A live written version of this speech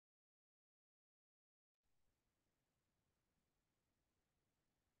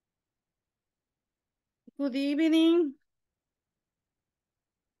Good evening.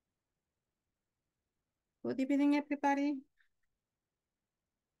 Good evening, everybody.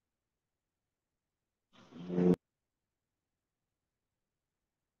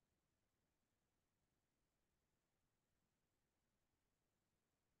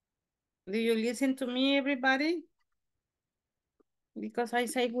 Do you listen to me, everybody? Because I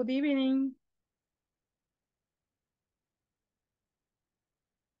say good evening.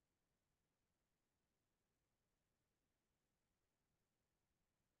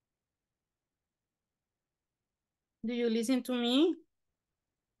 Do you listen to me?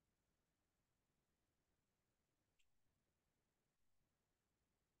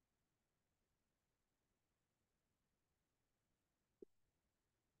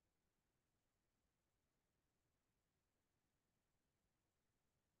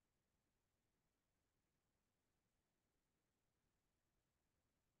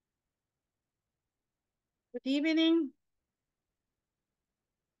 Good evening.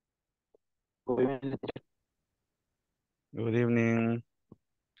 Good evening.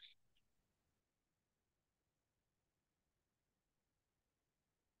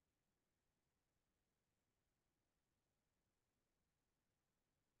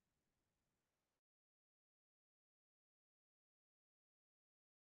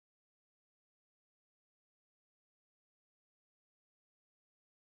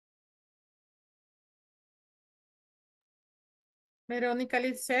 Veronica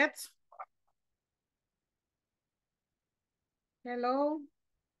Lisette. Hello.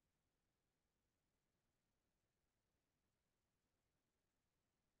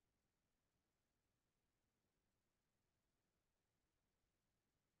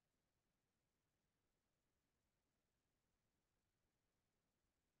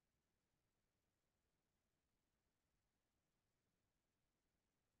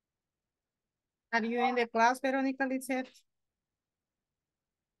 Are you in the class, Veronica Lisette?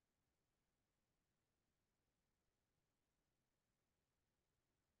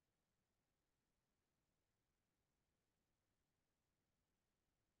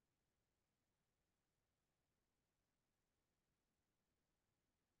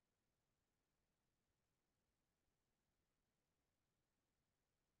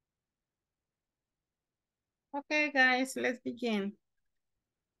 Okay, guys, let's begin.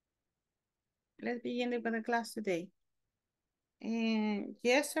 Let's begin with the class today. And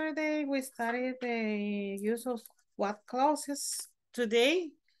yesterday we started the use of what clauses. Today,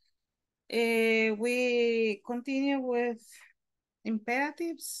 we continue with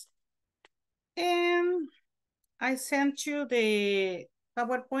imperatives. And I sent you the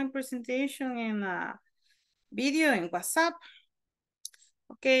PowerPoint presentation and video in WhatsApp.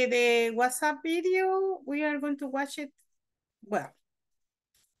 Okay, the WhatsApp video, we are going to watch it. Well,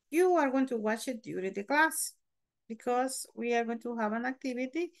 you are going to watch it during the class because we are going to have an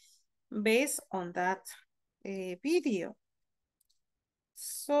activity based on that video.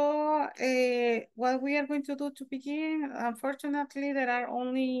 So what we are going to do to begin, unfortunately, there are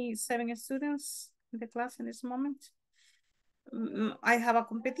only 7 students in the class in this moment. I have a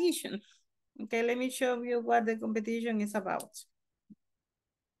competition. Okay, let me show you what the competition is about.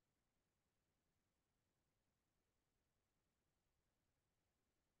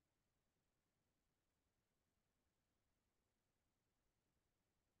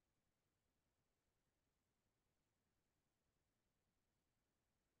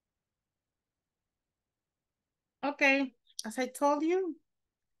 Okay, as I told you,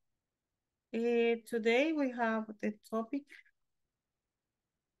 today we have the topic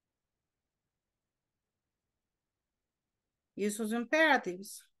use of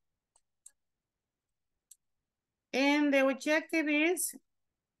imperatives. And the objective is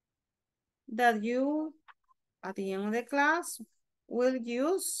that you, at the end of the class, will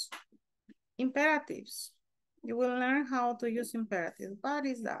use imperatives. You will learn how to use imperatives. What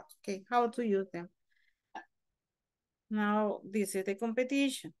is that? Okay, how to use them. Now, this is the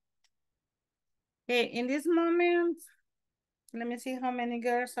competition. Okay, in this moment, let me see how many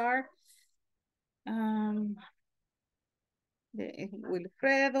girls are.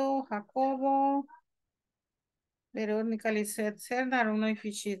 Wilfredo, Jacobo, Veronica Lisette Cerda. I don't know if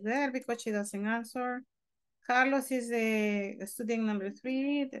she's there because she doesn't answer. Carlos is the student number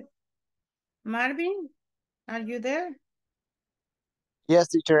 3. Marvin, are you there? Yes,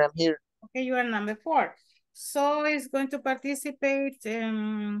 teacher, I'm here. Okay, you are number 4. So is going to participate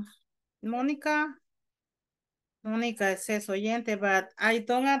Monica. Monica says oyente, but I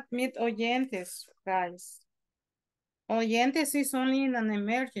don't admit oyentes, guys. Oyentes is only in an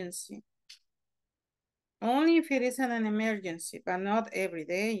emergency. Only if it is an emergency, but not every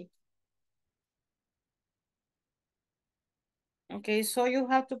day. Okay, so you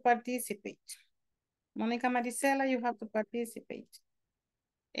have to participate. Monica Maricela, you have to participate.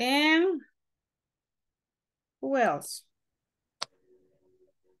 And who else?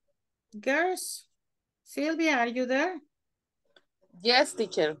 Girls, Sylvia, are you there? Yes,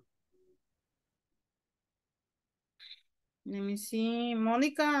 teacher. Let me see.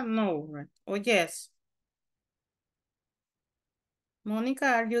 Monica, no. Right? Oh, yes. Monica,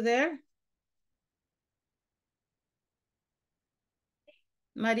 are you there?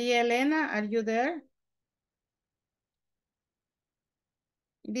 Maria Elena, are you there?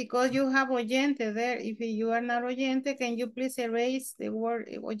 Because you have oyente there. If you are not oyente, can you please erase the word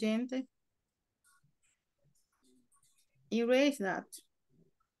oyente? Erase that.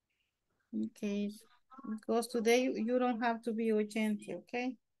 Okay. Because today you don't have to be oyente,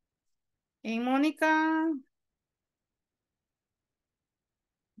 okay? And Monica,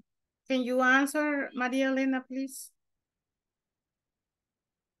 can you answer Maria Elena, please?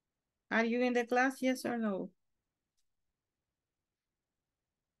 Are you in the class, yes or no?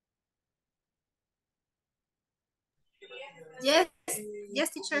 Yes, yes,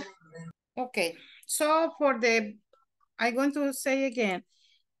 teacher. Okay, so for the, I'm going to say again,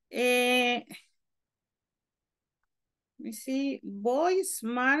 let me see, boys,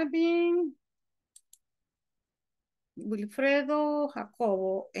 Marvin, Wilfredo,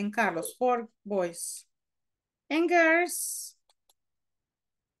 Jacobo, and Carlos, 4 boys. And girls,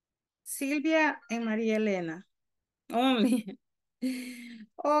 Silvia and Maria Elena, only.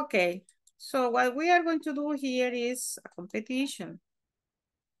 Okay, so what we are going to do here is a competition.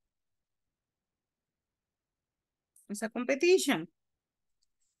 It's a competition.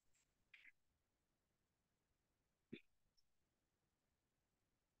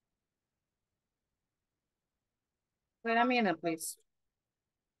 Wait a minute, please.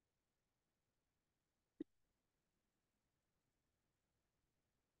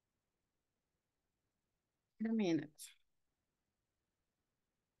 Wait a minute.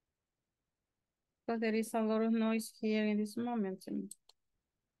 Because there is a lot of noise here in this moment.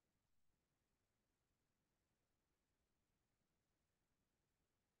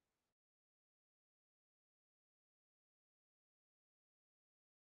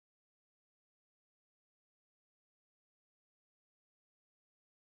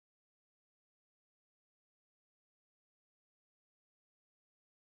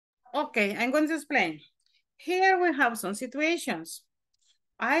 Okay, I'm going to explain. Here we have some situations.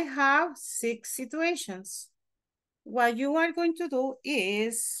 I have 6 situations. What you are going to do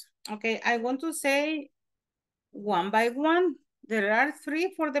is, okay, I want to say one by one. There are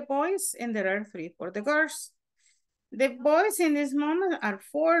 3 for the boys and there are 3 for the girls. The boys in this moment are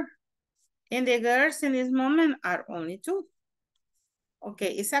 4 and the girls in this moment are only 2.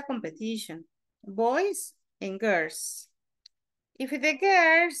 Okay, it's a competition. Boys and girls. If the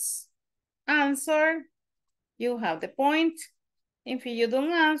girls answer, you have the point. If you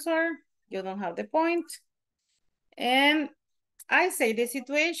don't answer, you don't have the point. And I say the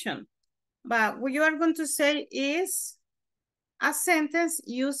situation, but what you are going to say is a sentence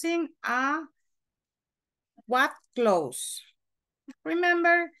using a what clause.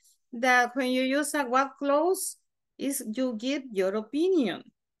 Remember that when you use a what clause, is you give your opinion.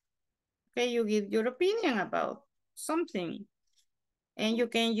 Okay, you give your opinion about something. And you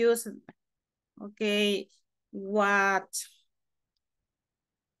can use, okay, what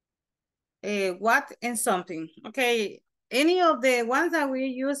and something. Okay, any of the ones that we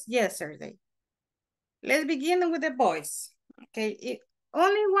used yesterday. Let's begin with the boys. Okay,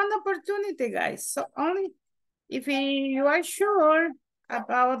 only one opportunity, guys. So only if you are sure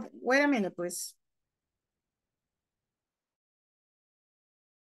about, wait a minute, please.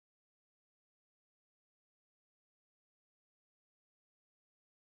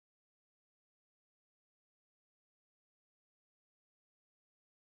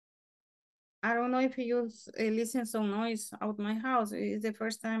 I don't know if you listen some noise out my house. It's the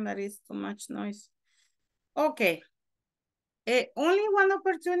first time that it's too much noise. Okay. Only one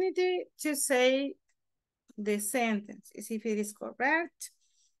opportunity to say the sentence is if it is correct,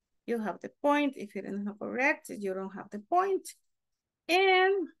 you have the point. If it is not correct, you don't have the point.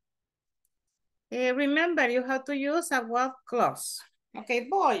 And remember, you have to use a what clause. Okay,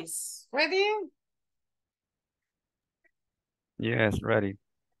 boys, ready? Yes, ready.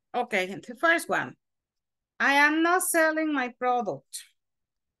 Okay, the first one. I am not selling my product.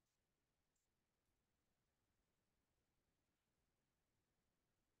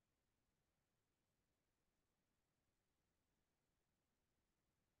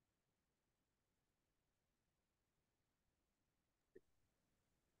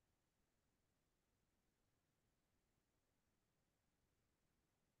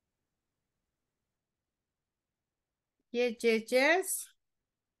 Yes, yes, yes.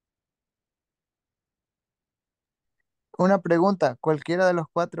 Una pregunta, ¿cualquiera de los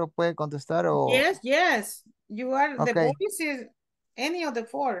cuatro puede contestar o...? Yes, yes. You are the Okay, voice is any of the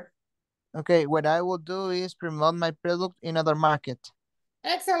four. okay, what I will do is promote my product in other market.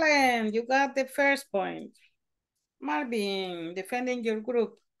 Excellent. You got the first point. Marvin, defending your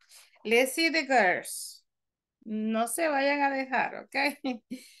group. Let's see the girls. No se vayan a dejar, okay?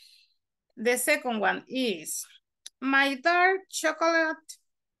 The second one is, my dark chocolate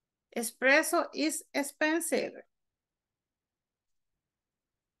espresso is expensive.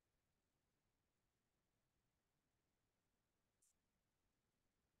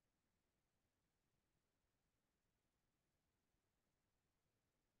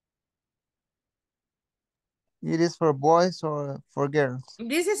 It is for boys or for girls?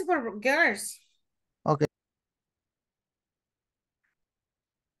 This is for girls. Okay.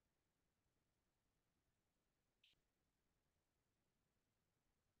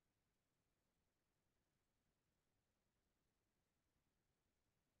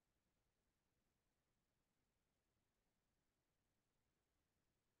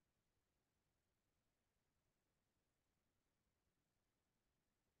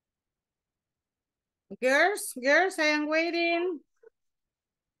 Girls, I am waiting.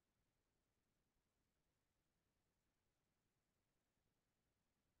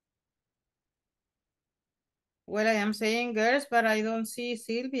 Well, I am saying girls, but I don't see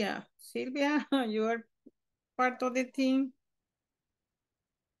Sylvia. Sylvia, you are part of the team.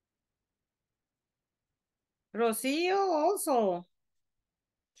 Rocio also.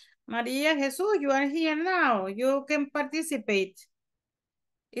 Maria Jesus, you are here now. You can participate.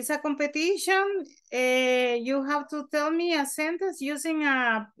 It's a competition. You have to tell me a sentence using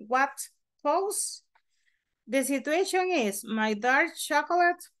a what clause. The situation is, my dark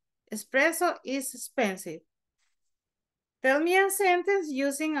chocolate espresso is expensive. Tell me a sentence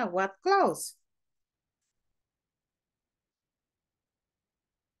using a what clause.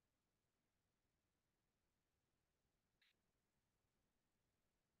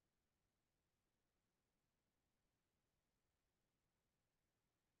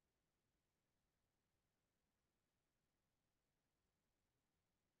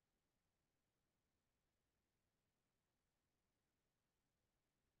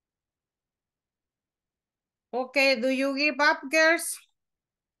 Okay, do you give up, girls?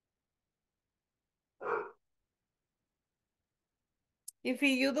 If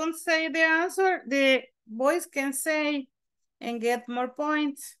you don't say the answer, the boys can say and get more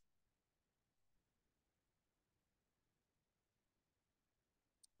points.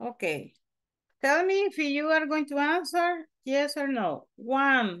 Okay. Tell me if you are going to answer yes or no.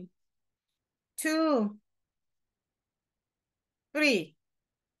 1, 2, 3.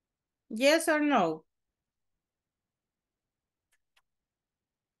 Yes or no?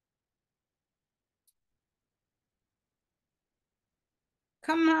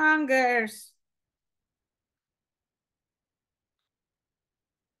 Come on, girls.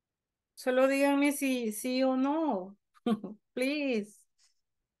 Solo díganme si sí o no. Please.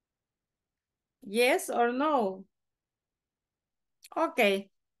 Yes or no?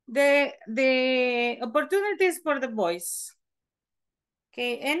 Okay. The opportunities for the boys.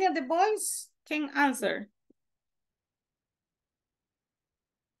 Okay, any of the boys can answer.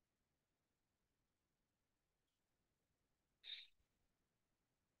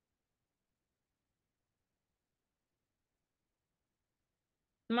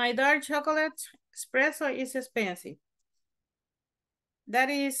 My dark chocolate espresso is expensive. That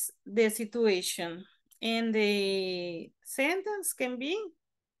is the situation. And the sentence can be?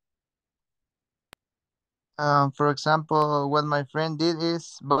 For example, what my friend did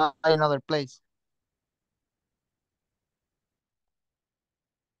is buy another place.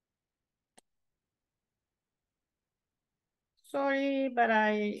 Sorry, but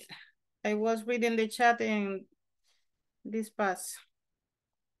I was reading the chat and this pass.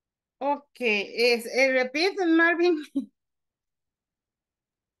 Okay, repeat, Marvin.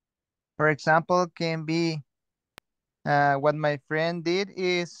 For example, can be what my friend did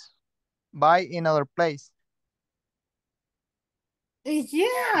is buy another place.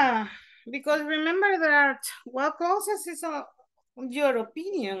 Yeah, because remember that what causes is your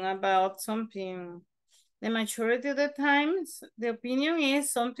opinion about something. The majority of the times, the opinion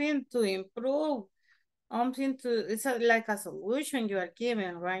is something to improve, something to, it's like a solution you are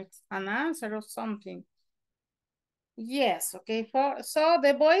given, right? An answer or something. Yes, okay, so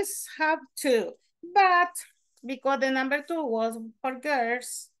the boys have 2, but because the number 2 was for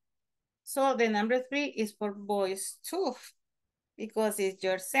girls, so the number 3 is for boys too, because it's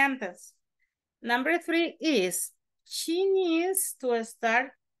your sentence. Number 3 is, she needs to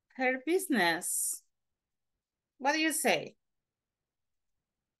start her business. What do you say?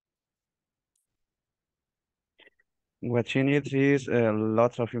 What she needs is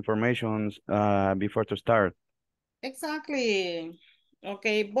lots of information before to start. Exactly.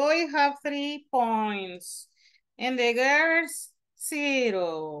 Okay, boy have 3 points. And the girls,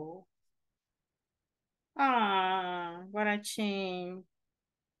 0. Ah, what a shame.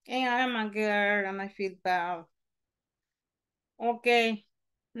 And I'm a girl and I feel bad. Okay,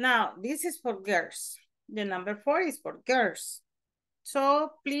 now this is for girls. The number 4 is for girls.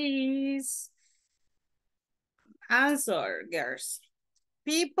 So please answer, girls.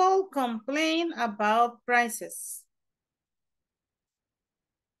 People complain about prices.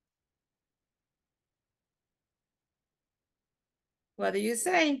 What do you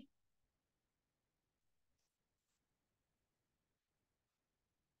say?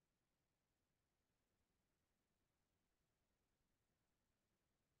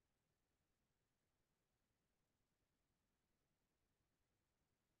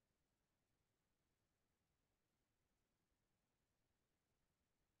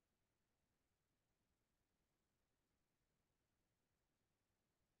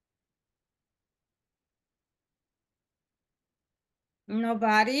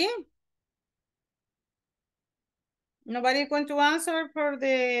 Nobody? Nobody going to answer for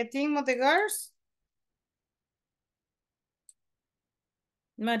the team of the girls?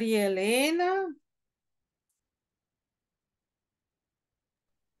 María Elena.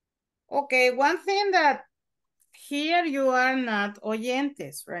 Okay, one thing that here you are not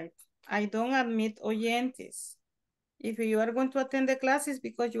oyentes, right? I don't admit oyentes. If you are going to attend the classes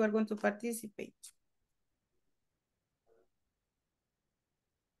because you are going to participate.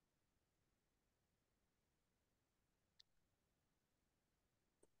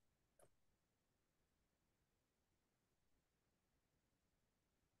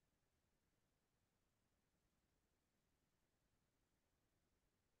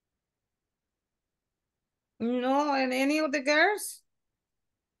 No, and any of the girls?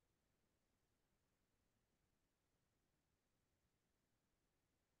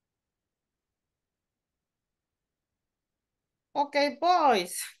 Okay,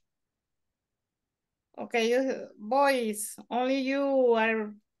 boys. Okay, you boys, only you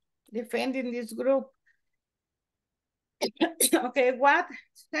are defending this group. Okay, what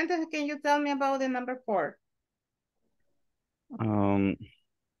sentence can you tell me about the number 4?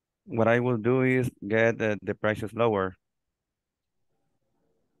 What I will do is get the prices lower.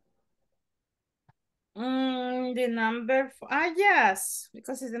 The number, yes,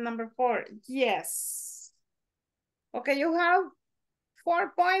 because it's the number 4, yes. Okay, you have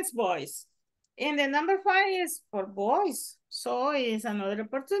 4 points, boys. And the number 5 is for boys, so it's another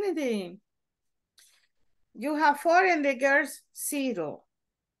opportunity. You have 4 and the girls 0.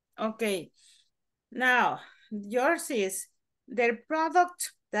 Okay, now yours is their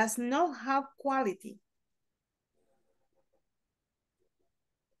product does not have quality.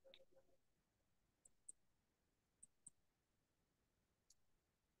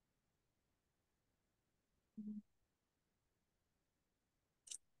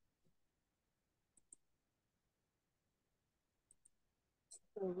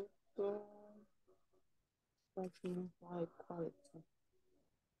 Producto doesn't have quality.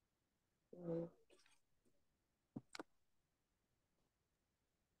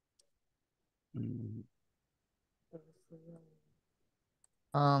 Mm,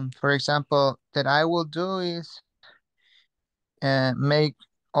 For example, that I will do is make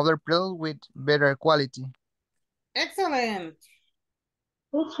other product with better quality. Excellent.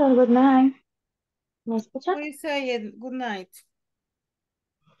 Teacher, good night. ¿Me escucha? We say it. Good night.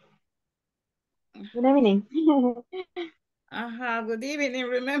 Good evening. Good evening.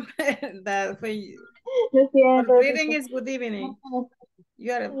 Remember that Lo siento, for reading teacher. is good evening.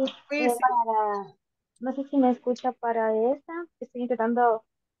 You are Sí, please. no sé si me escucha para esta. Estoy intentando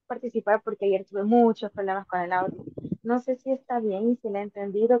participar porque ayer tuve muchos problemas con el audio. No sé si está bien y si le he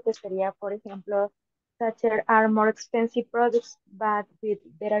entendido que sería, por ejemplo, such are more expensive products but with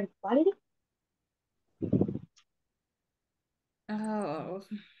better quality. Oh,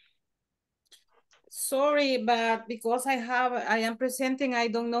 sorry, but because I am presenting, I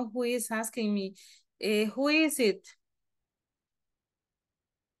don't know who is asking me. Who is it?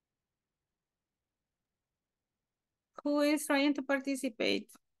 Who is trying to participate?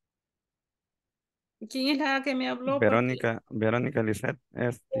 ¿Quién es la que me habló? Porque... Verónica Lisset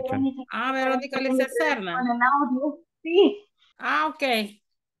es teacher. Verónica, Verónica tengo Lizeth problemas Serna. con el audio. Sí. Ok.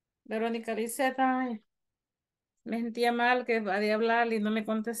 Verónica Lizeth, ay, me sentía mal que había hablar y no me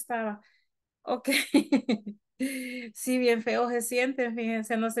contestaba. Ok. Sí, bien feo se sienten,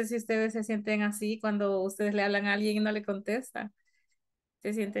 fíjense, no sé si ustedes se sienten así cuando ustedes le hablan a alguien y no le contesta.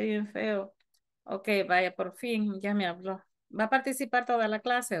 Se siente bien feo. Ok, vaya, por fin, ya me habló. Va a participar toda la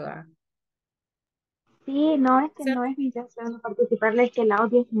clase, va. Sí, no, es que no ¿Cierto? es mi intención participarle, es que el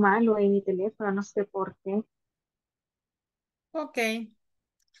audio es malo en mi teléfono, no sé por qué. Ok.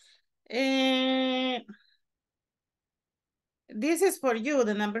 Eh, this is for you,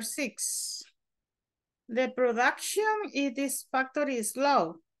 the number 6. The production in this factory is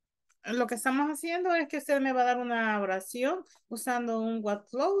low. Lo que estamos haciendo es que usted me va a dar una oración usando un what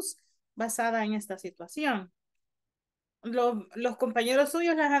flows basada en esta situación. Los compañeros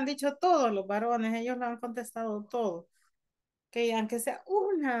suyos les han dicho todo, los varones, ellos lo han contestado todo. Que aunque sea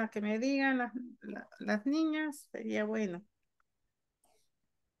una que me digan las niñas, sería bueno.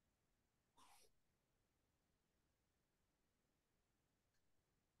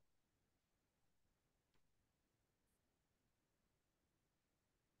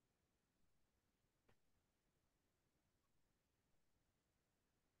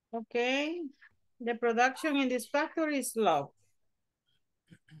 Okay. The production in this factory is low.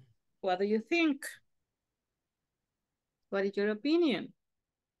 What do you think? What is your opinion?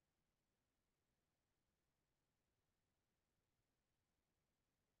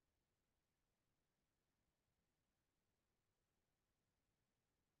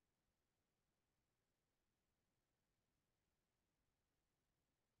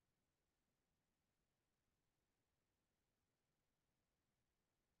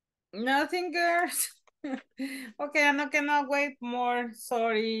 Nothing, girls. Okay, I cannot wait more.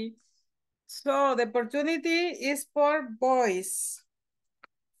 Sorry. So the opportunity is for boys.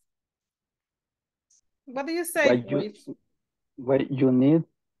 What do you say, What you boys? what you need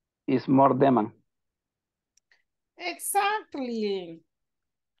is more demand. Exactly.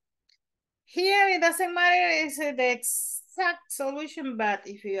 Here it doesn't matter is the exact solution, but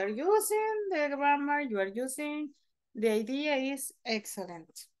if you are using the grammar, you are using, the idea is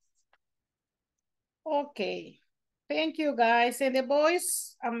excellent. Okay. Thank you guys. And the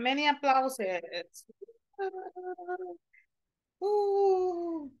boys, many applauses.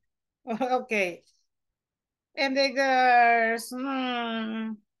 Ooh. Okay. And the girls,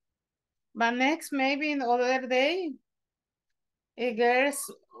 but next, maybe in other day,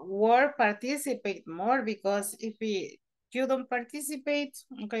 girls will participate more because if you don't participate,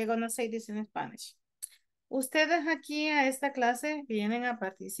 okay, I'm gonna say this in Spanish. Ustedes aquí a esta clase vienen a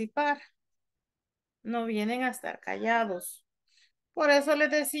participar, no vienen a estar callados. Por eso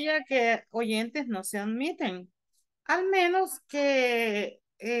les decía que oyentes no se admiten, al menos que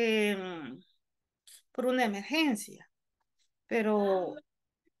por una emergencia, pero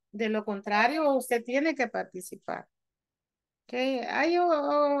de lo contrario, usted tiene que participar. Okay. Hay,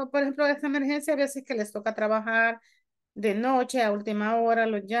 por ejemplo, esta emergencia a veces que les toca trabajar de noche a última hora,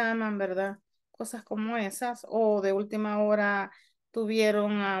 los llaman, ¿verdad? Cosas como esas, o de última hora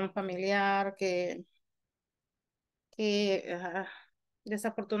tuvieron a un familiar que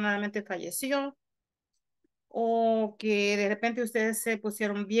desafortunadamente falleció, o que de repente ustedes se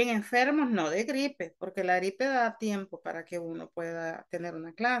pusieron bien enfermos, no de gripe, porque la gripe da tiempo para que uno pueda tener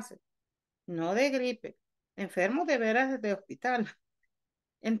una clase, no de gripe, enfermos de veras de hospital.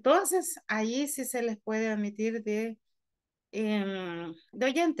 Entonces, ahí sí se les puede admitir de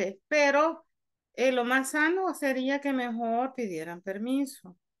oyente, pero lo más sano sería que mejor pidieran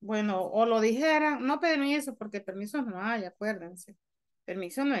permiso. Bueno, o lo dijeran, no permiso, porque permisos no hay, acuérdense.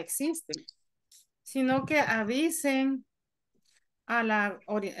 Permiso no existe, sino que avisen a la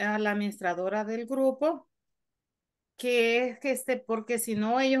administradora del grupo que es que porque si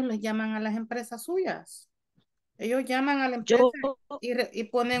no ellos les llaman a las empresas suyas. Ellos llaman a la empresa Yo, y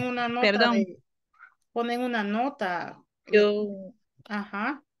ponen una nota perdón, ponen una nota. yo,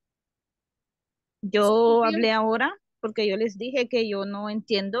 Ajá. yo hablé ahora porque yo les dije que yo no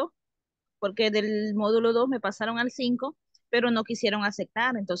entiendo porque del módulo 2 me pasaron al 5 pero no quisieron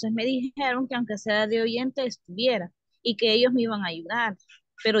aceptar. Entonces me dijeron que aunque sea de oyente estuviera y que ellos me iban a ayudar.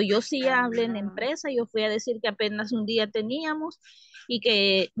 Pero yo sí hablé en la Ah, empresa, yo fui a decir que apenas un día teníamos y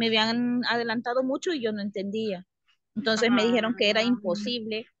que me habían adelantado mucho y yo no entendía. Entonces me dijeron que era ah,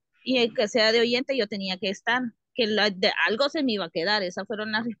 imposible y el que sea de oyente yo tenía que estar, que de algo se me iba a quedar. Esas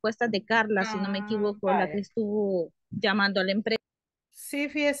fueron las respuestas de Carla, si no me equivoco, la que vaya. estuvo llamando a la empresa. Sí,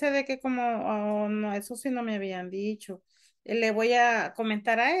 fíjese de que como, no, eso sí no me habían dicho. Le voy a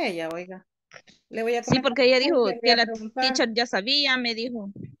comentar a ella, oiga. Le voy a Sí, comentar porque ella y dijo le voy que a la preguntar. teacher ya sabía, me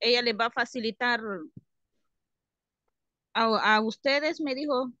dijo, ella les va a facilitar a ustedes, me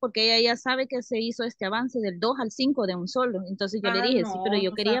dijo, porque ella ya sabe que se hizo este avance del 2 al 5 de un solo. Entonces yo le Ah, dije, sí, pero no,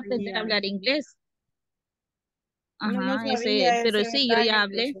 yo no quería aprender a sabía. hablar inglés. No Ajá, sabía pero ese sí, yo ya detalle,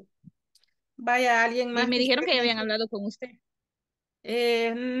 hablé. pues. Vaya, alguien Y más me que dijeron esté que ya en habían ese. hablado con usted.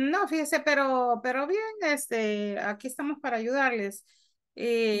 No, fíjese, pero bien, aquí estamos para ayudarles.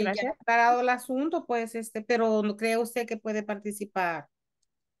 Ya Gracias. aclarado el asunto, pues, pero ¿no cree usted que puede participar?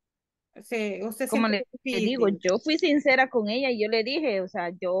 Sí, usted Como siente que es le digo, difícil. yo fui sincera con ella y yo le dije, o sea,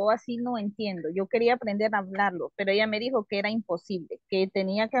 yo así no entiendo. Yo quería aprender a hablarlo, pero ella me dijo que era imposible, que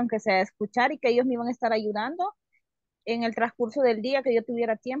tenía que, aunque sea escuchar y que ellos me iban a estar ayudando en el transcurso del día que yo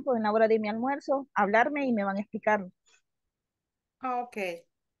tuviera tiempo, en la hora de mi almuerzo, hablarme y me van a explicar. Ok.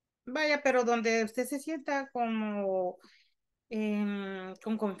 Vaya, pero donde usted se sienta como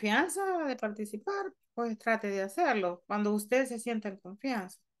con confianza de participar, pues trate de hacerlo, cuando usted se sienta en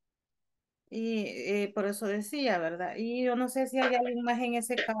confianza. Y por eso decía, ¿verdad? Y yo no sé si hay alguien más en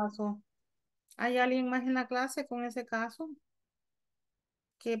ese caso. ¿Hay alguien más en la clase con ese caso?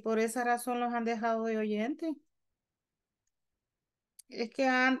 Que por esa razón los han dejado de oyente. Es que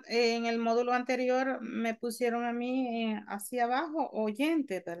en el módulo anterior me pusieron a mí hacia abajo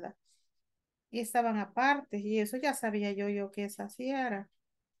oyente, ¿verdad? Y estaban aparte, y eso ya sabía yo que esa sí era.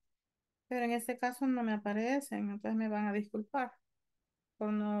 Pero en este caso no me aparecen, entonces me van a disculpar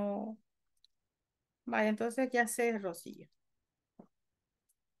por no. Vaya, entonces ya sé, Rocío.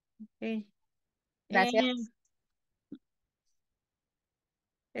 Ok, Gracias.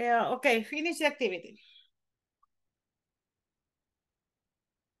 Eh, ok, finish the activity.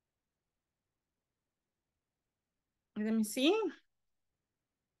 Let me see.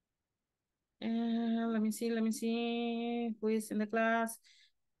 Let me see. Who is in the class?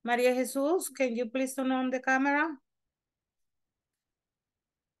 María Jesús, can you please turn on the camera?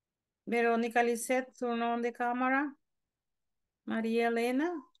 Verónica Lisette, turn on the camera. María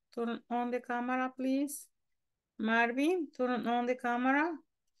Elena, turn on the camera, please. Marvin, turn on the camera.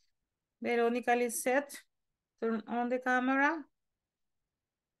 Verónica Lisette, turn on the camera.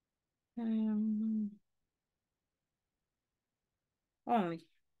 Only.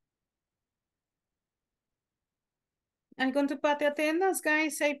 I'm going to put the attendance,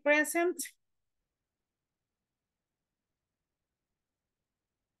 guys. Say present.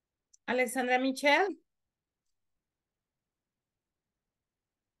 Alexandra Michelle.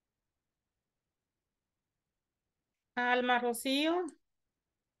 Alma Rocío.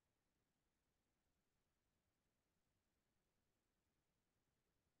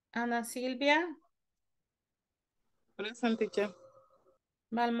 Ana Silvia. Present, teacher.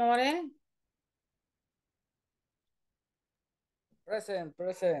 Valmore. Present,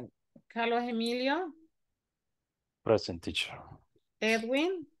 present. Carlos Emilio. Present, teacher.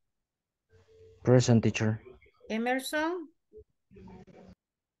 Edwin. Present, teacher. Emerson.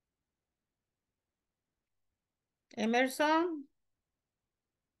 Emerson.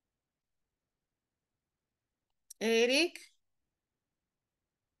 Eric.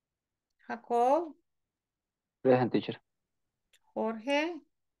 Jacob. Present, teacher. Jorge.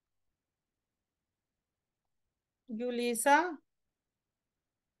 Yulisa.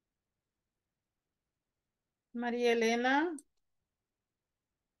 María Elena.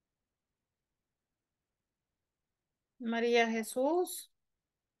 María Jesús.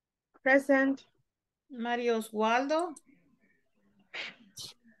 Present. Mario Oswaldo.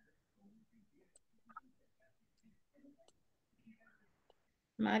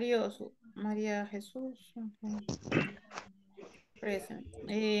 María Jesús. Okay. Present.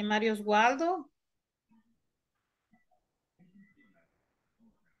 Mario Oswaldo.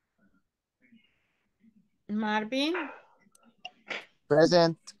 Marvin.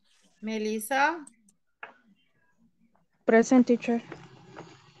 Present. Melissa. Present, teacher.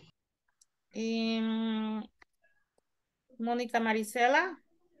 Mónica Marisela.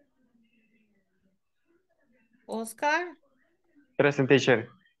 Oscar. Present, teacher.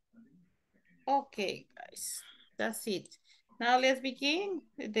 Okay, guys. That's it. Now let's begin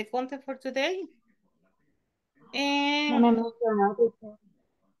the content for today. No And, me mencionó, dice.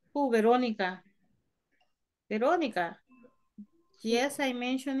 Verónica. Verónica. Yes, I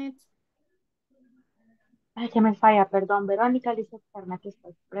mentioned it. Ay, que me falla, perdón. Verónica dice externa que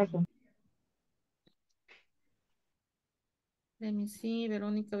estoy presente. Let me see,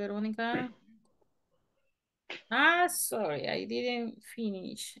 Verónica. Sorry, I didn't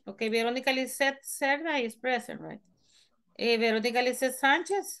finish. Okay, Verónica Lisette Cerda is present, right? Verónica Lisette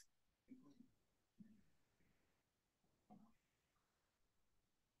Sánchez.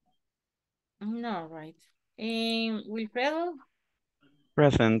 No, right. Wilfredo,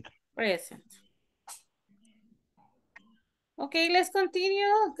 Present. present. Okay, let's continue,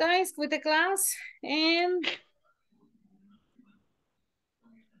 guys, with the class. And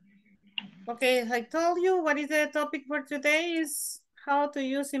Okay, as I told you, what is the topic for today is how to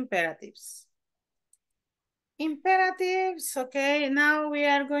use imperatives. Imperatives, okay, now we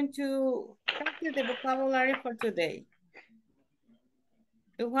are going to practice the vocabulary for today.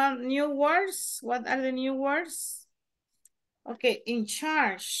 You want new words? What are the new words? Okay, in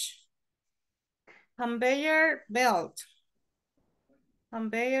charge. Conveyor belt.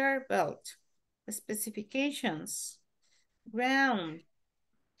 Conveyor belt. Specifications. Ground.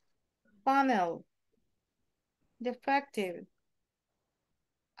 Funnel. Defective.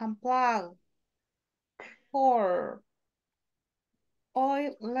 Unplug. Core.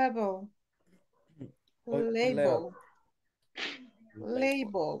 Oil level. Label.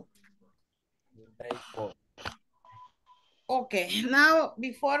 Label. Okay, now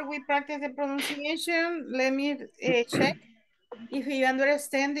before we practice the pronunciation, let me check if you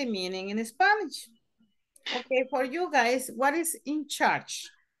understand the meaning in Spanish. Okay, for you guys, what is in charge?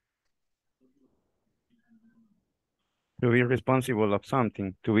 To be responsible of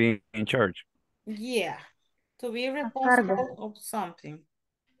something, to be in charge. Yeah, to be A cargo. responsible of something.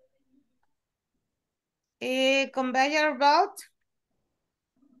 A conveyor belt.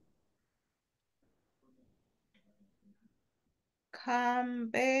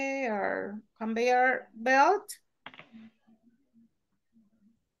 Conveyor belt.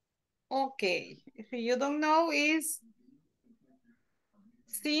 Okay, if you don't know, is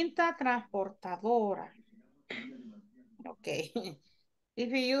cinta transportadora. Okay,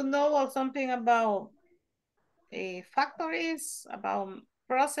 if you know something about factories, about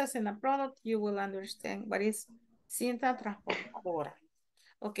processing a product, you will understand what is cinta transportadora.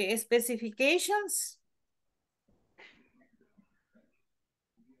 Okay, specifications.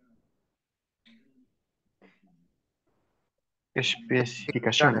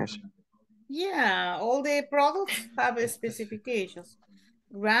 Especificaciones. Yeah, all the products have specifications.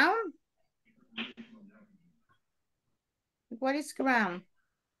 Ground. What is ground?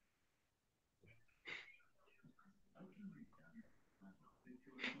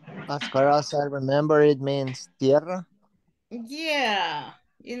 As far as I remember, it means tierra. Yeah,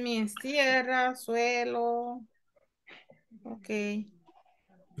 it means tierra, suelo. Okay.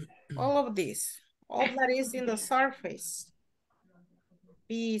 All of this. All that is in the surface.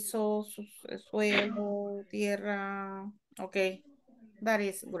 Piso, suelo, tierra. Okay. That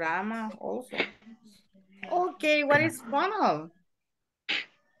is grama also. Okay, what is funnel?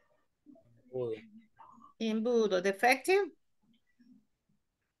 Embudo. Defective?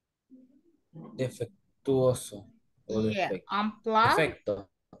 Defectuoso o Yeah. defecto. Unplugged? Defecto.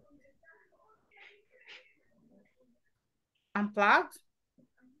 Unplugged?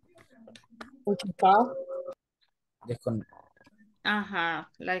 Descon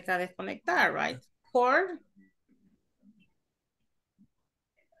Like a desconectar, right? Cord?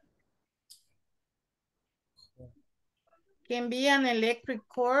 Can be an electric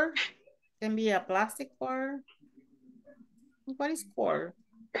cord, can be a plastic cord. What is cord?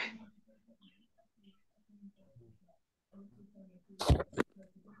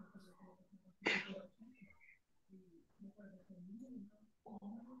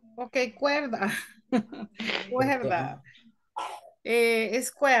 Okay, cuerda. Cuerda.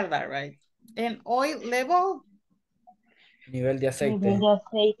 Es cuerda, right? And oil level? nivel de aceite. Nivel de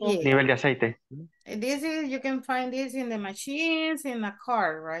aceite. Yeah. Nivel de aceite. This is, you can find this in the machines, in a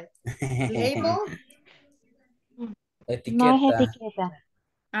car, right? Label? No es Etiqueta. etiqueta.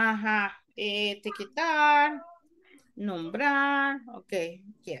 Ajá. Etiquetar, nombrar. Okay,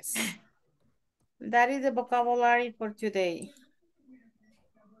 yes. That is the vocabulary for today.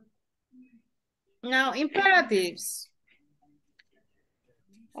 Now, imperatives.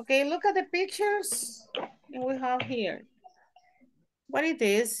 Okay, look at the pictures that we have here. What it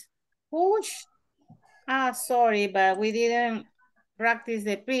is? Push. Sorry, but we didn't practice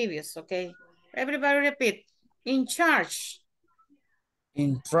the previous, okay? Everybody repeat. In charge.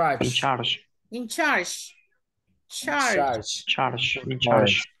 In charge. In charge. In charge. Charge. Charge. In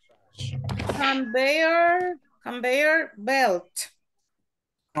charge. Conveyor belt.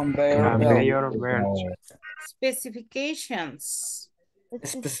 Conveyor belt. Specifications.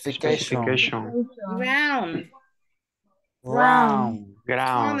 Specification. Ground. Round.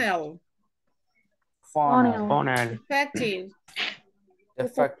 Ground. Funnel. Funnel. Defective.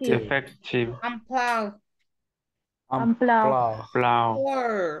 Defective. Unplug. Unplug. Plow.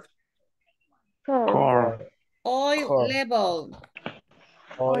 Core. Core. Oil level.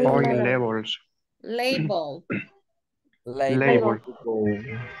 Oil levels. Label. Label.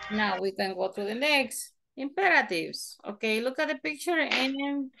 Now we can go to the next. Imperatives. Okay, look at the picture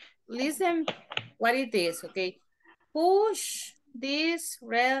and listen what it is. Okay. Push this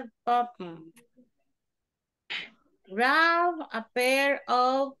red button. Grab a pair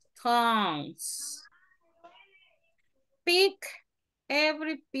of tongs. Pick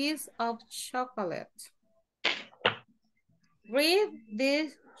every piece of chocolate. Read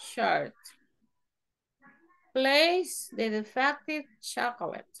this chart. Place the defective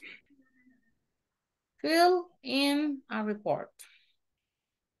chocolate. Fill in a report.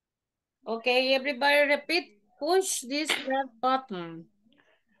 Okay, everybody repeat. Push this red button.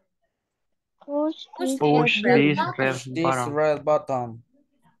 Push this Push red this button. red Push this button. red button.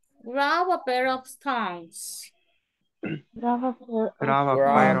 Grab a pair of tongs. Grab a pair of Grab a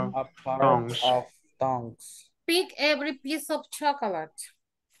pair Grab of a pair tongs. of tongs. Pick every piece of chocolate.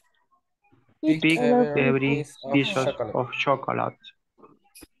 Pick Pick every every piece of piece chocolate. of chocolate.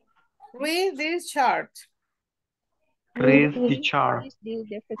 Read this chart. Read the chart.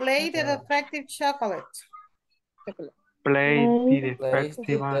 Play the defective chocolate. Play the Place the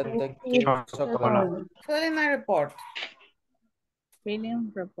defective detective chocolate. chocolate. Fill in a report.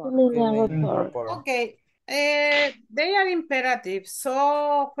 Feeling report. Filling report. Okay. They are imperative.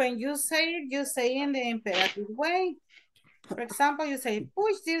 So when you say in the imperative way. For example, you say,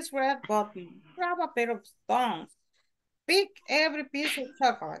 push this red button. Grab a pair of stones. Pick every piece of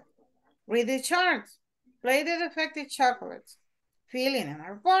chocolate. Read the chart. Play the defective chocolate. Fill in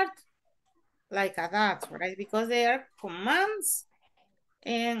a report. Like that, right? Because they are commands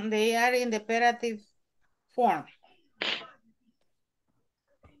and they are in the imperative form.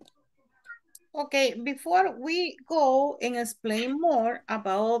 Okay, before we go and explain more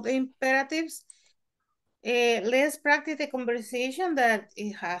about the imperatives, let's practice the conversation that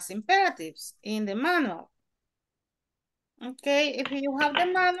it has imperatives in the manual. Okay, if you have the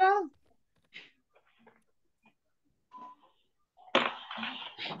manual,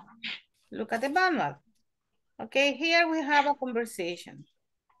 look at the manual. Okay, here we have a conversation.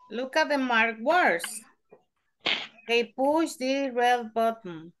 Look at the marked words. Okay, push the red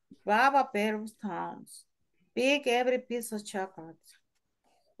button. Grab a pair of stones. Pick every piece of chocolate.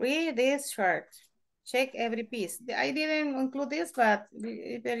 Read this chart. Check every piece. I didn't include this, but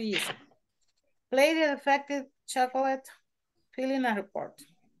it's very easy. Play the defective chocolate. Fill in a report.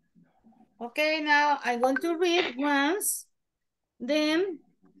 Okay, now I'm going to read once. Then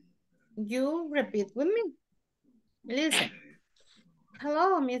you repeat with me. Listen.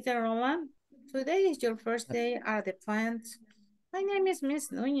 Hello, Mr. Roland. Today is your first day at the plant. My name is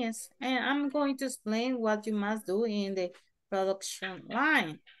Miss Nunez, and I'm going to explain what you must do in the production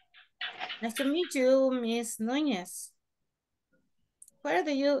line. Nice to meet you, Miss Nunez. Where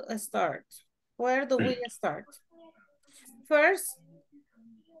do you start? Where do we start? First,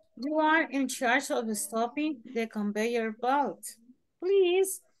 you are in charge of stopping the conveyor belt.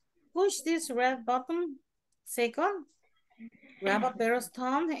 Please push this red button. Second, grab a pair of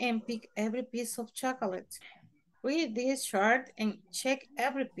stones and pick every piece of chocolate. Read this chart and check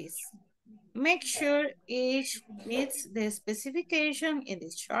every piece. Make sure each meets the specification in the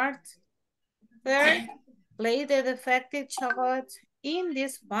chart. Third, play the defective chocolate in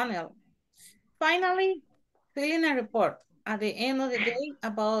this panel. Finally, fill in a report at the end of the day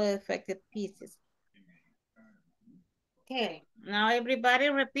about the defective pieces. Okay, now everybody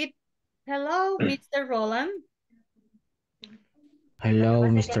repeat. Hello, Mr. Roland. Hello,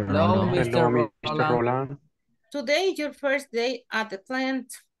 Mr. Hello, Roland. Hello, Mr. Mr. Roland. Today is your first day at the plant.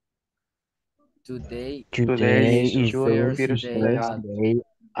 Today Today is is your the first first day day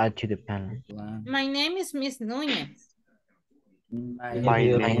at the plant. My name is Miss Nunez. My My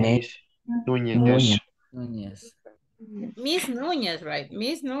name is Nunez. Nunez. Nunez. Miss Nunez, right?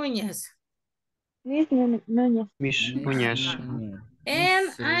 Miss Nunez. Miss Nunez. Miss Nunez. And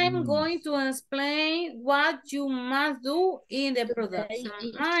I'm going to explain what you must do in the production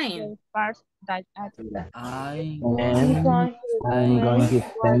line. I'm And going I'm going to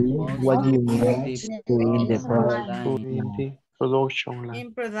explain what you must do in the production production In line. the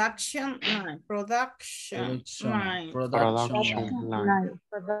production line. In production line. Production line. Production line.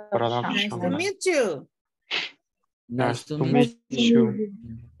 Nice Production to line. meet you, Nice to meet you,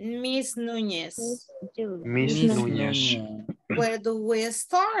 Miss Nunez. Miss Nunez. Where do we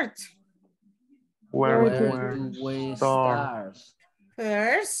start? Where Where do we start?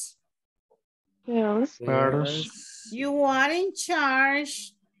 First, First, you are in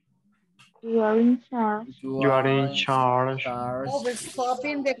charge You are in charge you are in charge of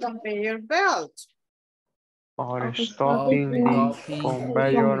stopping the conveyor belt. of of stopping the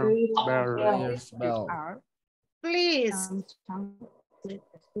conveyor belt. Please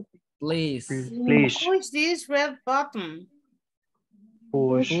Please Please push this red button.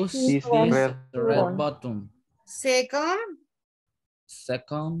 push push this this red red button. button. Second,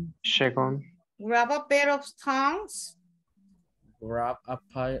 Second, Second, Grab a pair of tongs grab a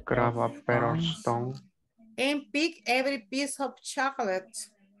pair grab a of pair of tongs stone and pick every piece of chocolate.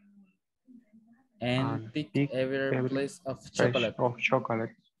 and pick every piece of piece chocolate. of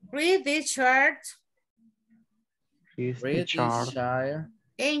chocolate. Read the chart Is the Read chart this chart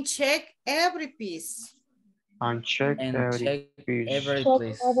and check every piece. and check and every check piece. every Check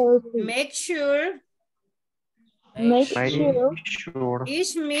piece. every piece. Make sure Make Make sure sure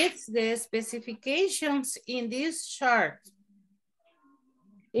each meets the specifications in this chart.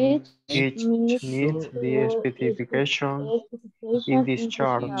 each each meets needs the the specification specifications in this in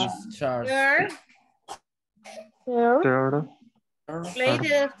chart. This chart. Third, Third, Third, play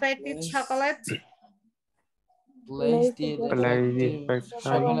the affected Place- chocolate Place the play the defective effect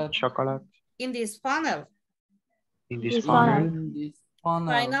chocolate chocolate in this funnel. in this This funnel. funnel. in this funnel.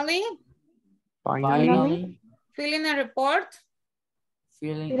 Finally, Finally, Finally, fill in a report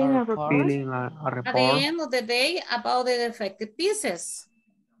filling Filling a a report filling a at the report end of the day about the defective pieces.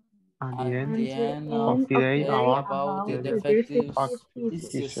 at the at end the end of of the day the day about about the the defective defective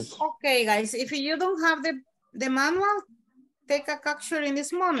pieces. pieces. Okay, guys, if you don't have the manual, take a capture in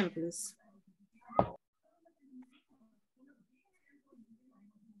this moment, please.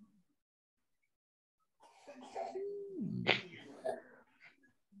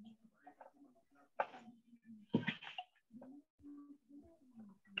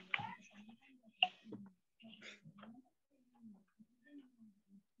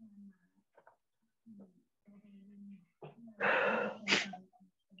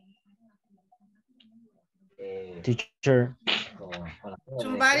 Teacher.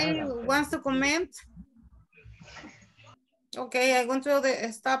 Somebody wants to comment? Okay, I'm going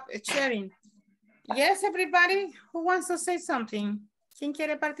to stop sharing. Yes, everybody who wants to say something. ¿Quién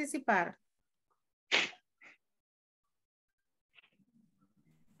quiere participar?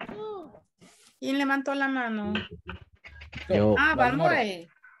 ¿Quién levantó la mano? Yo. Ah, Valmore.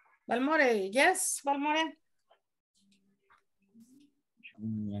 Valmore, yes, Valmore.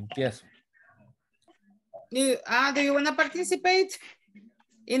 Empiezo. Do you want to participate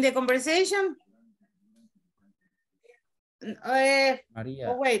in the conversation? María.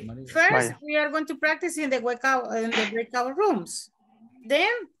 Oh, wait, María. first Vaya. we are going to practice in the breakout rooms.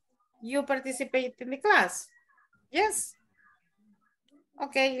 Then you participate in the class. Yes.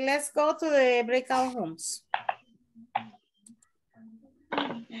 Okay, let's go to the breakout rooms.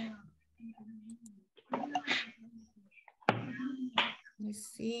 Let's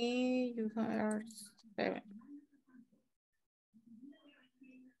see, you are 7.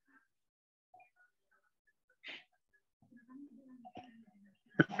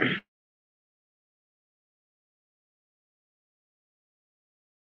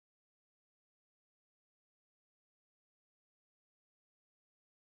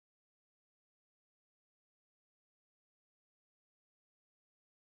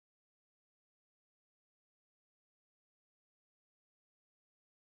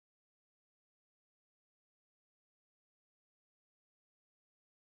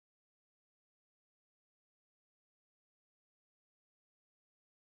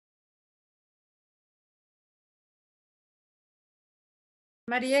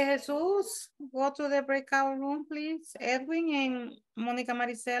 María Jesús, go to the breakout room, please. Edwin and Mónica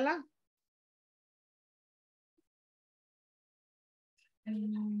Marisela.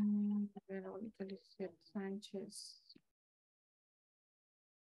 Verónica Lisette Sánchez.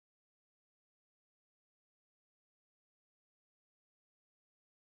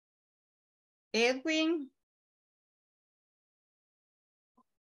 Edwin.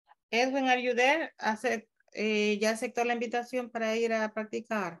 Edwin, are you there? Ya aceptó la invitación para ir a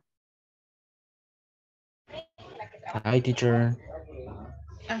practicar. Hi, teacher.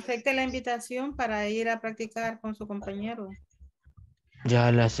 Acepte la invitación para ir a practicar con su compañero.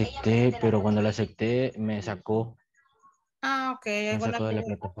 Ya la acepté, pero cuando la acepté me sacó. Ah, ok. Me sacó de la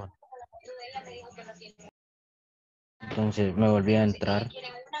plataforma. Entonces me volví a entrar.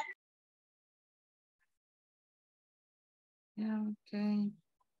 Ok.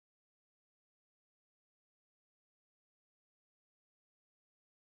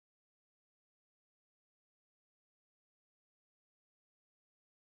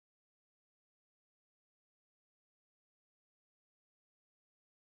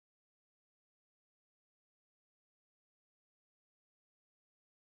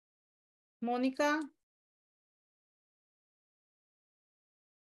 Mónica.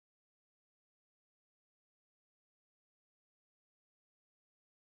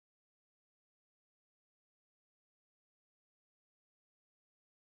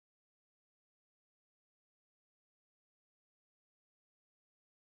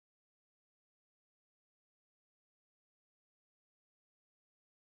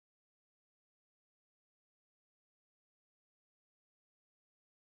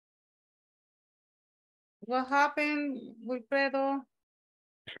 What happened, Wilfredo?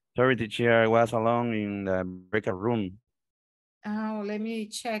 Sorry, teacher, I was alone in the breakout room. Oh, let me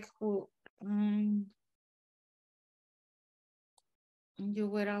check who. You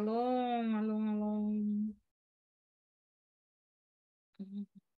were alone.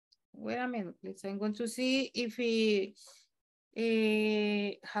 Wait a minute, please. I'm going to see if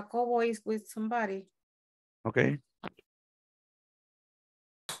Jacobo is with somebody. Okay.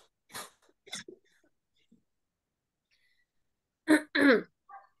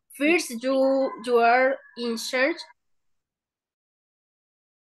 First, you are in charge.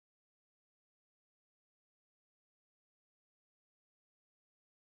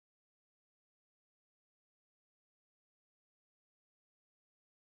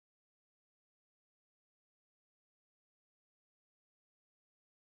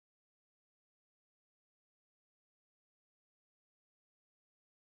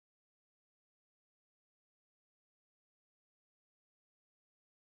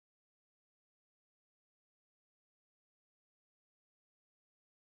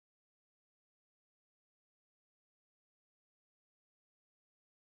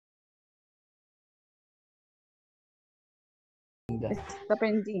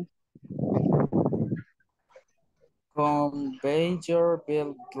 Aprendí. Convey your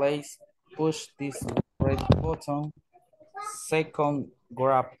bill, please push this red button. Second,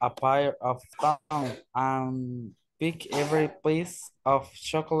 grab a pair of tongs and pick every piece of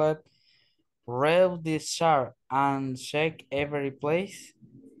chocolate. Rev this chart and check every place.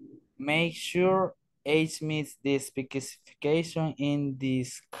 Make sure age meets the specification in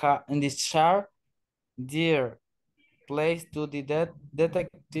this chart. Dear, place to the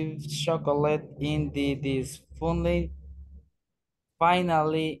detective chocolate in this funny.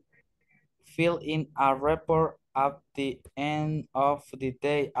 Finally, fill in a report at the end of the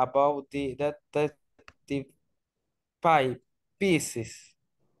day about the detective pie pieces.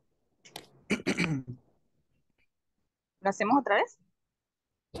 ¿Lo hacemos otra vez?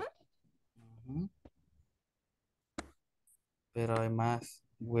 Ujú. Pero además,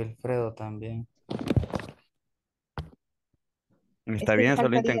 Wilfredo también. Está Es que bien,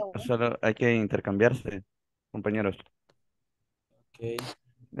 faltaría uno. solo hay que intercambiarse, compañeros. Ok.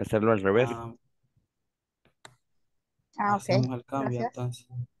 Hacerlo al revés. Ok. Hacemos el cambio Gracias. entonces.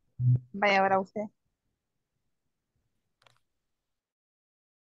 Vaya ahora usted.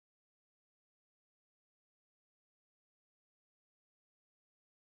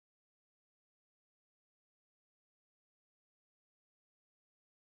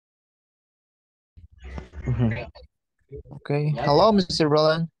 Okay. Hello, Mr.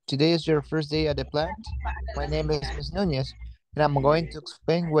 Roland. Today is your first day at the plant. My name is Ms. Nunez, and I'm going to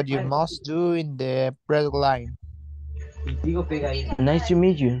explain what you must do in the product line. Nice to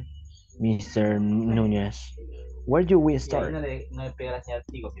meet you, Mr. Nunez. Where do we start?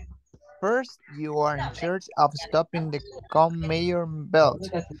 First, you are in charge of stopping the conveyor belt.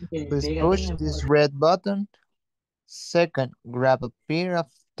 Please push this red button. Second, grab a pair of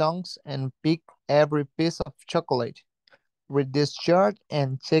tongs and pick every piece of chocolate. Read this chart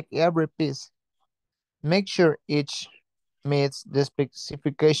and check every piece. Make sure each meets the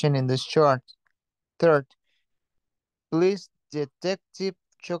specification in this chart. Third, place detective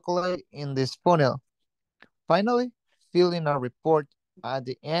chocolate in this funnel. Finally, fill in a report at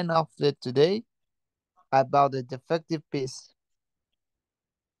the end of the today about the defective piece.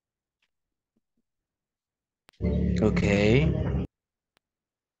 Okay.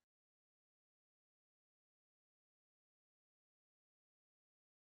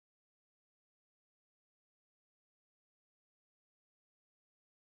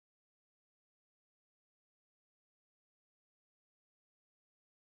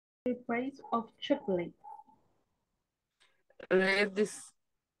 The price of chocolate. Read this.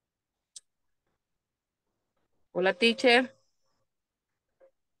 Hola, teacher.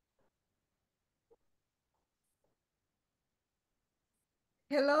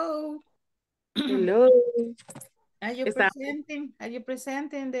 Hello. Hello. Are you Está, presenting? Are you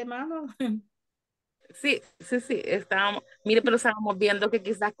presenting the manual? sí, estábamos, mire, pero estábamos viendo que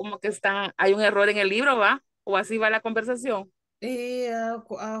quizás como que hay un error en el libro, ¿va? O así va la conversación.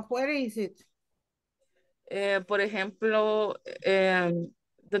 Where is it? Por ejemplo,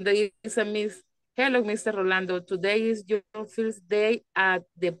 donde dice hello, Mr. Rolando, today is your first day at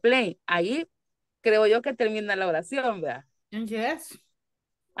the plane. Ahí creo yo que termina la oración, ¿verdad? Yes.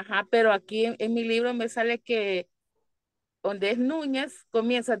 Ajá, pero aquí en mi libro me sale que donde es Núñez,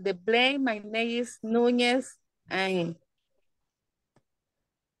 comienza the plane, my name is Núñez,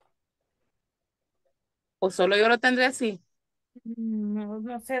 o solo yo lo tendré así. No,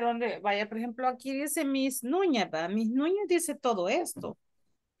 no sé dónde vaya. Por ejemplo, aquí dice Miss Núñez, ¿verdad? Miss Núñez dice todo esto.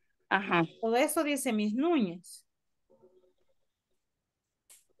 Ajá. Todo eso dice Miss Núñez.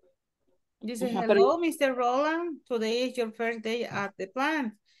 Dice, Ajá, pero hello, Mr. Roland. Today is your first day at the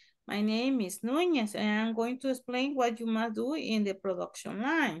plant. My name is Núñez, and I'm going to explain what you must do in the production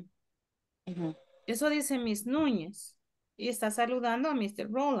line. Ujú. Eso dice Miss Núñez. Y está saludando a Mr.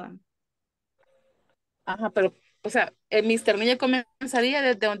 Roland. Ajá, pero, o sea, el Mr. Núñez comenzaría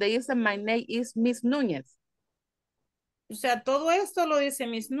desde donde dice my name is Miss Núñez. O sea, todo esto lo dice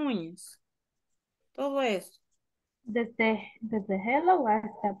Miss Núñez. Todo esto. Desde hello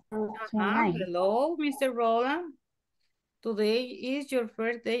hasta production Ajá, line. hello, Mr. Roland. Today is your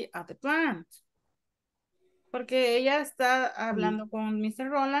first day at the plant. Porque ella está hablando con Mr.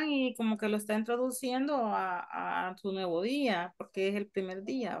 Roland y como que lo está introduciendo a su nuevo día, porque es el primer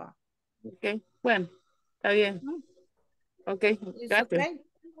día, ¿va? Ok, bueno, está bien. Mm, Ok, It's gracias. okay.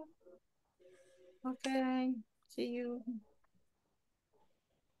 Okay, see you.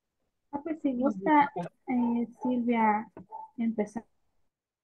 Ah, pues si gusta, Silvia, empezar.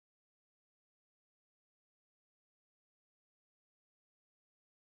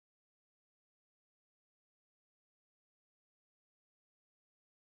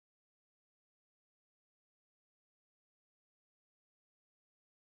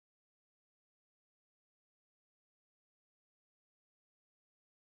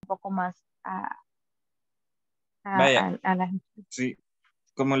 Un poco más Vaya, a las... sí,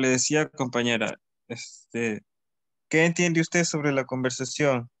 como le decía, compañera, ¿qué entiende usted sobre la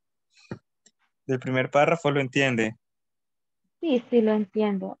conversación? Del primer párrafo lo entiende. Sí, sí, lo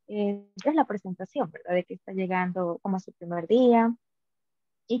entiendo. Es la presentación, ¿verdad? De que está llegando como a su primer día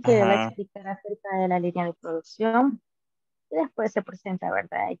y que va a Ajá, explicar acerca de la línea de producción. Y después se presenta,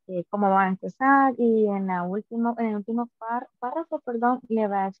 ¿verdad? Y que cómo va a empezar y en el último párrafo, perdón, le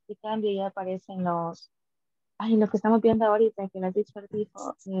va explicando y ya aparecen lo que estamos viendo ahorita, que la teacher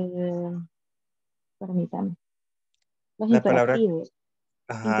dijo, permítame, los la palabra, imperativos,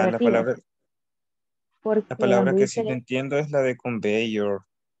 ajá, imperativos, la porque palabra donde que dice, sí no entiendo es la de conveyor.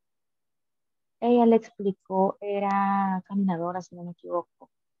 ella le explicó, era caminadora, si no me equivoco,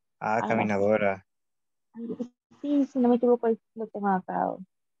 Ah, algo así. caminadora. Sí, si no me equivoco, ahí lo tengo anotado.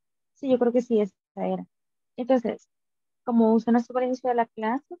 Sí, yo creo que sí, esa era. Entonces, como usted no estuvo al inicio de la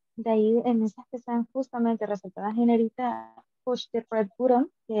clase, de ahí en esas que están justamente resaltadas en negrita, push the red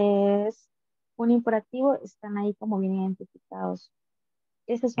button, que es un imperativo, están ahí como bien identificados.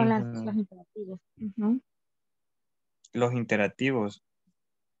 Esos son los Ujú. imperativos. Ujú. Los interactivos.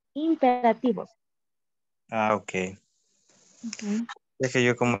 Imperativos. Ah, ok. Ujú. Es que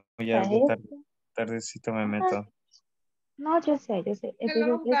yo como ya Esa algo es. tardecito me Ajá. meto. No, yo sé, yo sé. Entonces,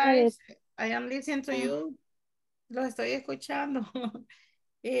 Hello, esa de... guys. I am listening to you. Los estoy escuchando.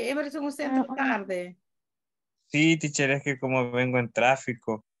 Emerson, usted entró hola. tarde. Sí, teacher, es que como vengo en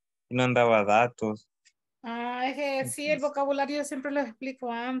tráfico y no andaba datos. Ah, es que sí, el vocabulario siempre lo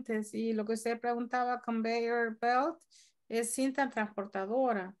explico antes. Y lo que usted preguntaba, conveyor belt, es cinta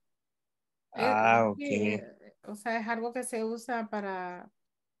transportadora. Ah, Sí, ok. o sea, es algo que se usa para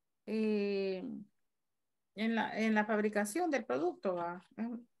eh, en la fabricación del producto, ¿va?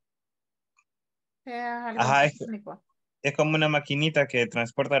 Es algo Ajá, técnico. es como una maquinita que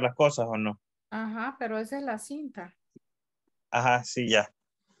transporta las cosas, ¿o no? Ajá, pero esa es la cinta. Ajá, sí, ya.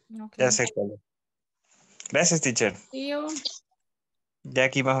 Ya Ok. sé cuál es. Gracias, teacher. Y yo, Ya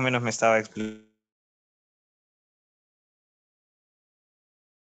aquí más o menos me estaba explicando.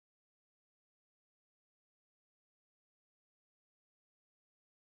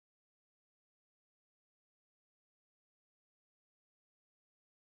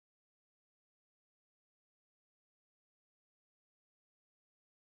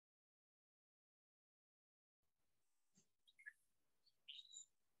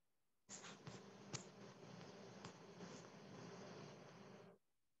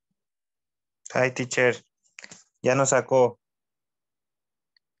 Hi, teacher. Ya nos sacó.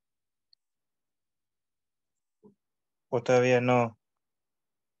 O todavía no.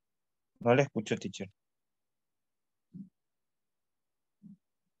 No le escucho, teacher.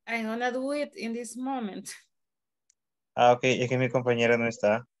 I'm gonna do it in this moment. Ah, ok. Es que mi compañera no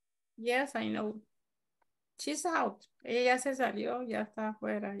está. Yes, I know. She's out. Ella ya se salió, ya está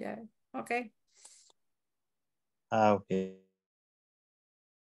afuera, ya. Ok. Ah, ok.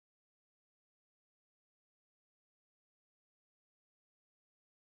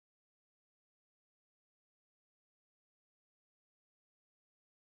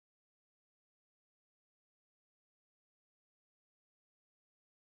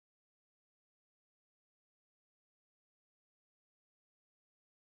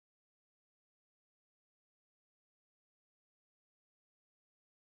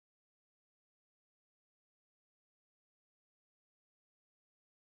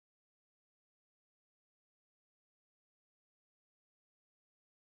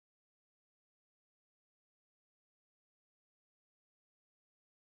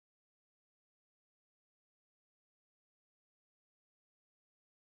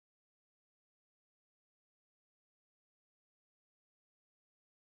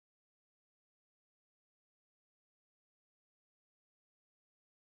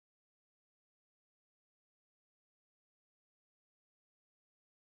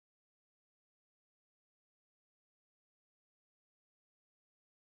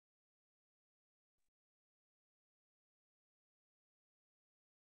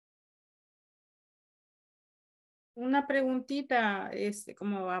 una preguntita,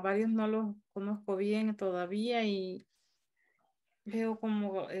 como a varios no los conozco bien todavía y veo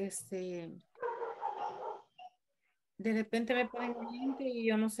como, de repente me ponen oyente y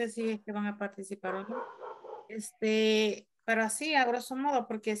yo no sé si es que van a participar o no. Pero así, a grosso modo,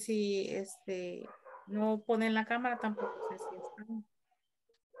 porque si, no ponen la cámara, tampoco sé si están.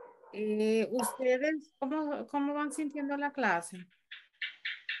 ¿Ustedes cómo van sintiendo la clase?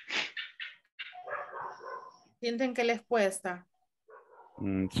 ¿Sienten que les cuesta?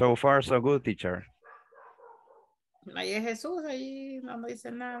 So far, so good, teacher. Ahí es Jesús, ahí no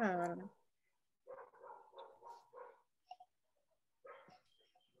dice nada, ¿verdad?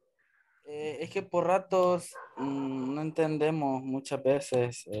 Es que por ratos no entendemos muchas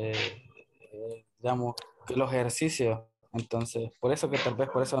veces, digamos, que los ejercicios. Entonces, por eso que tal vez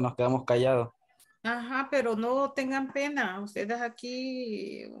por eso nos quedamos callados. Ajá, pero no tengan pena. Ustedes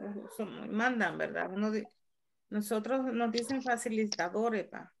aquí mandan, ¿verdad? Nosotros nos dicen facilitadores,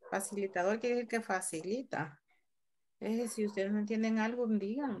 ¿va? Facilitador quiere decir que facilita. Es decir, si ustedes no entienden algo,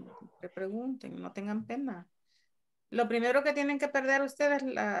 digan, que pregunten, no tengan pena. Lo primero que tienen que perder ustedes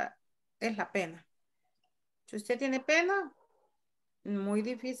es la pena. Si usted tiene pena, muy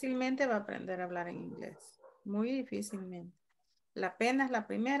difícilmente va a aprender a hablar en inglés. Muy difícilmente. La pena es la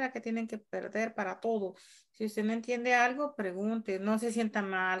primera que tienen que perder para todo. Si usted no entiende algo, pregunte. No se sienta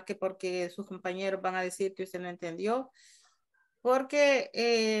mal que porque sus compañeros van a decir que usted no entendió.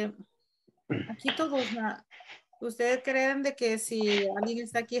 Porque aquí todos, ustedes creen de que si alguien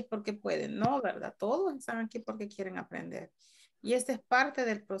está aquí es porque pueden. No, ¿verdad? Todos están aquí porque quieren aprender. Y esta es parte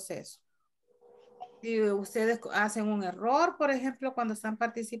del proceso. Si ustedes hacen un error, por ejemplo, cuando están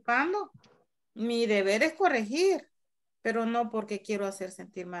participando, mi deber es corregir, pero no porque quiero hacer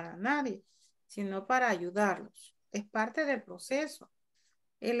sentir mal a nadie, sino para ayudarlos. Es parte del proceso.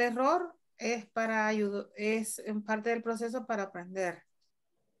 El error es en parte del proceso para aprender.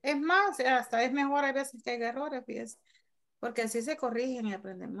 Es más, hasta es mejor a veces que hay errores, fíjese, porque así se corrigen y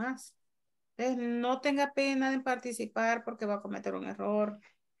aprenden más. Entonces, no tenga pena en participar porque va a cometer un error,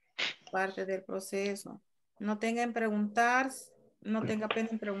 parte del proceso. No tenga pena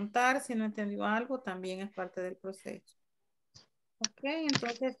en preguntar si no entendió algo, también es parte del proceso. Ok,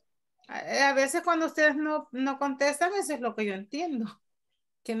 entonces, a veces cuando ustedes no contestan, eso es lo que yo entiendo,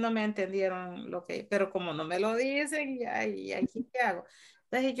 que no me entendieron pero como no me lo dicen, y aquí qué hago.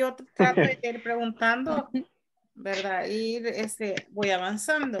 Entonces yo trato de ir preguntando, ¿verdad? Voy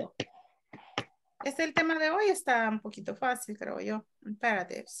avanzando. El tema de hoy está un poquito fácil, creo yo.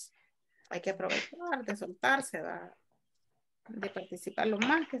 Imperatives. Hay que aprovechar de soltarse, ¿verdad? De participar lo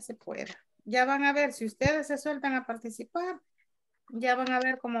más que se pueda. Ya van a ver, si ustedes se sueltan a participar, ya van a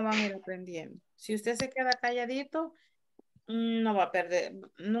ver cómo van a ir aprendiendo. Si usted se queda calladito, no va a perder,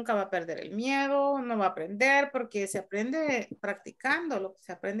 nunca va a perder el miedo, no va a aprender, porque se aprende practicándolo,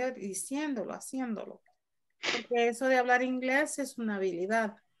 se aprende diciéndolo, haciéndolo. Porque eso de hablar inglés es una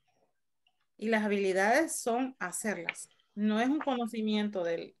habilidad. Y las habilidades son hacerlas. No es un conocimiento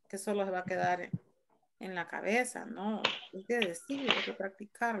que solo se va a quedar en la cabeza, no. Es de decir, es de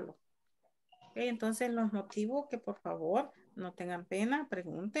practicarlo. Okay, entonces los motivo que por favor no tengan pena,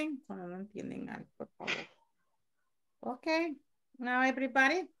 pregunten cuando no entienden algo, por favor. Ok, now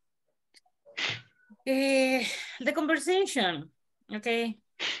everybody. The conversation. Ok.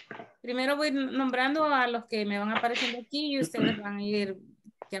 Primero voy nombrando a los que me van apareciendo aquí y ustedes van a ir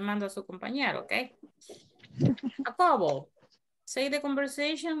llamando a su compañero, ok. Jacobo, say the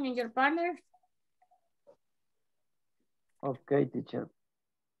conversation in your partner. Okay, teacher.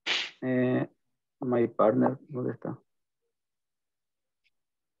 My partner, ¿dónde está?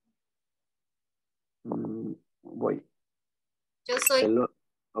 Voy. Yo soy. Hello.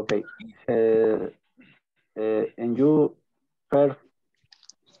 Okay. And you first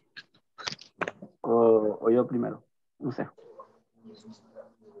o yo primero. No sé.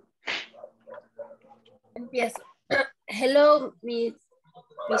 Empiezo. Hello,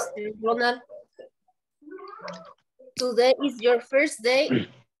 Mr. Ronald. Today is your first day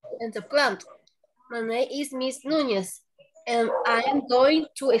in the plant. My name is Miss Núñez, and I am going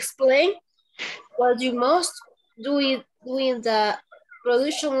to explain what you must do in the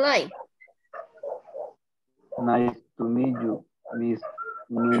production line. Nice to meet you, Miss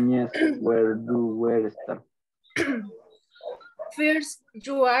Núñez. Where do we start? First,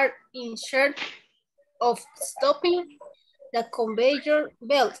 you are in charge of stopping the conveyor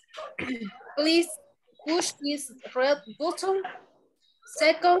belt. Please push this red button.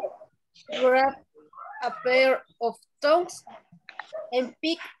 Second, grab a pair of tongs and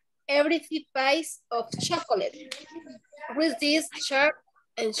pick every piece of chocolate. Read this chart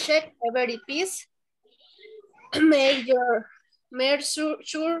and check every piece. make your measure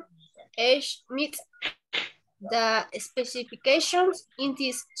age meet the specifications in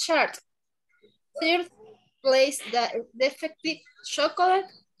this chart. Third, place the defective chocolate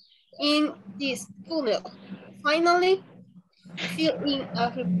in this funnel. Finally, fill in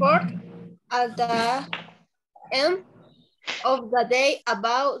a report at the end of the day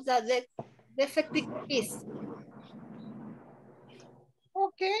about the defective piece.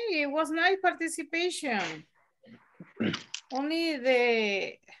 Okay, it was nice participation. Only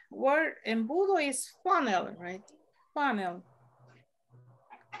the word embudo is funnel, right? Funnel.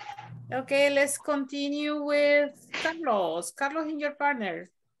 Okay, let's continue with Carlos. Carlos and your partner.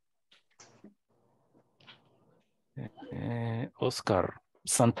 Oscar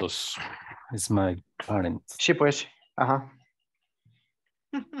Santos is my parent. Sí, pues, ajá.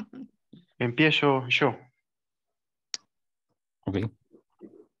 Empiezo yo. Okay.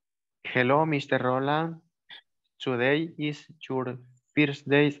 Hello, Mr. Roland. Today is your first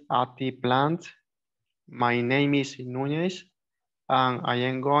day at the plant. My name is Núñez, and I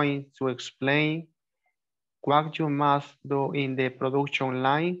am going to explain what you must do in the production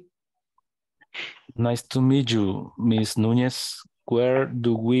line. Nice to meet you, Miss Núñez. Where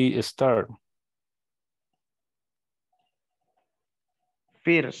do we start?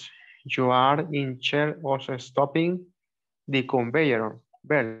 First, you are in charge of stopping the conveyor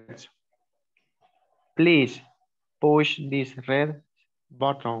belt. Please push this red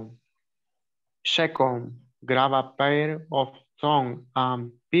button. Second, grab a pair of tongs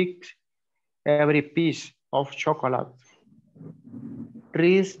and pick every piece of chocolate.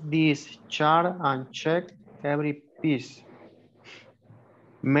 Read this chart and check every piece.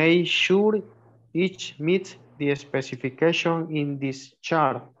 Make sure each meets the specification in this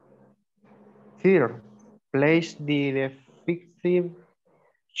chart. Third, place the defective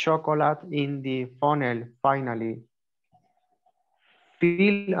chocolate in the funnel. Finally,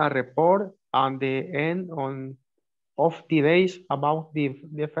 fill a report at the end of the days about the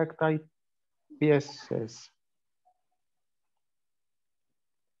defective pieces.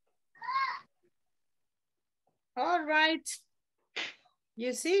 All right.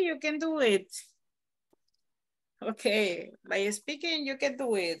 You see, you can do it. Okay, by speaking, you can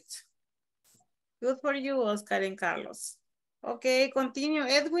do it. Good for you, Oscar and Carlos. Okay, continue,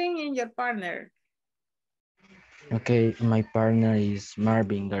 Edwin and your partner. Okay, my partner is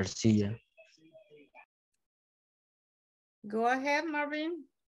Marvin Garcia. Go ahead, Marvin.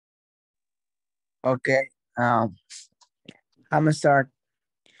 Okay. I'm gonna start.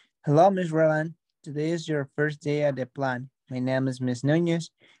 Hello, Miss Roland. Today is your first day at the plant. My name is Miss Núñez,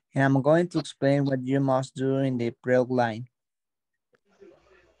 and I'm going to explain what you must do in the prep line.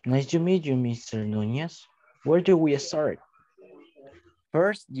 Nice to meet you, Mr. Núñez. Where do we start?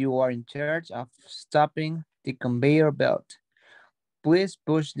 First, you are in charge of stopping the conveyor belt. Please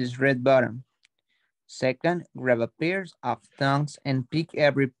push this red button. Second, grab a pair of tongs and pick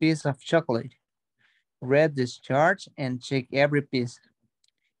every piece of chocolate. Read this chart and check every piece.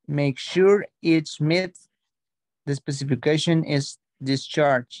 Make sure each meets the specification is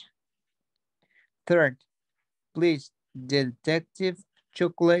discharged. Third, place the detective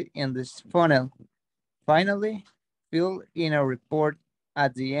chocolate in this funnel. Finally, fill in a report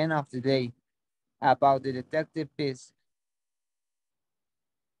at the end of the day about the detective piece.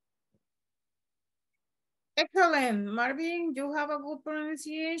 Excellent, Marvin, you have a good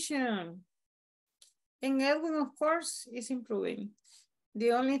pronunciation. And Edwin, of course, is improving.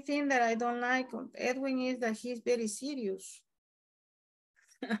 The only thing that I don't like of Edwin is that he's very serious.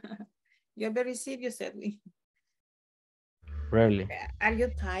 You're very serious, Edwin. Really? Are you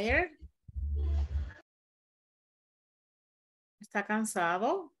tired? ¿Está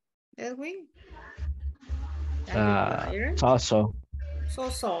cansado, Edwin? Are you tired? So.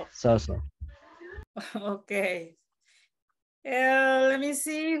 So. Okay. Let me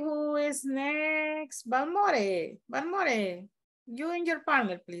see who is next. Valmore. Valmore, you and your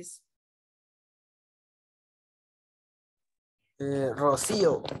partner, please.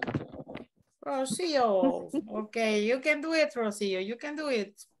 Rocío. Rocio. Okay, you can do it, Rocio. You can do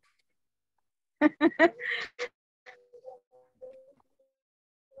it.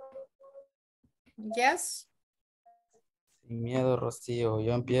 Yes. Sin miedo, Rocío.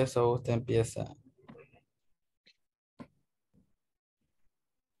 Yo empiezo, usted empieza.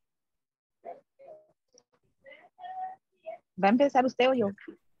 ¿Va a empezar usted o yo?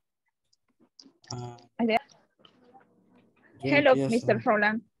 Hello, empiezo. Mr.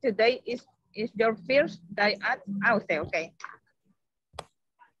 Roland. Today is your first day at... usted, okay.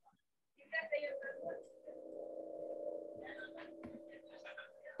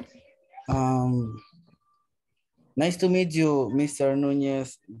 Nice to meet you, Mr.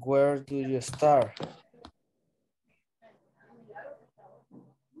 Núñez. Where do you start?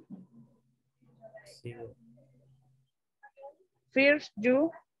 First,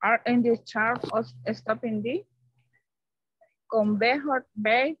 you are in the charge of stopping the conveyor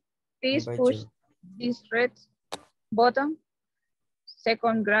belt. Please push this red button.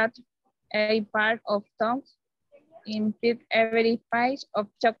 Second, grab a part of tongs. Impede every piece of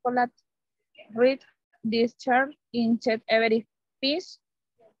chocolate. Read this chart. Insert every piece.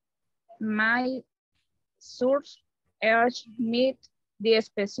 My source urge meet the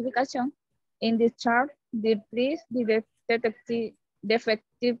specification in this chart. Please the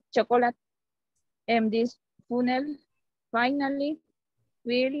defective chocolate and this funnel finally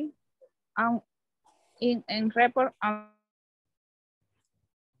will in report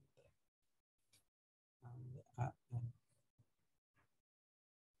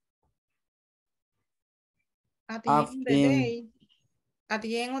at the end of the day. At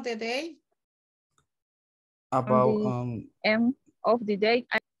the end of the day. About end of the day.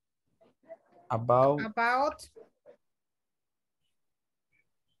 About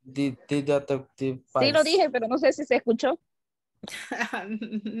the detective. Sí lo dije, pero no sé si se escuchó.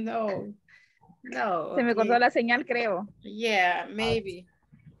 No. Se me cortó la señal, creo. Yeah, maybe.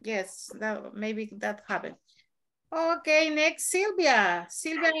 Yes, maybe that happened. Okay, next, Sylvia.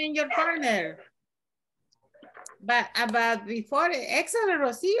 Sylvia and your partner. But before, excellent,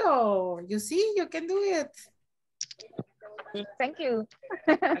 Rocío. You see, you can do it. Thank you.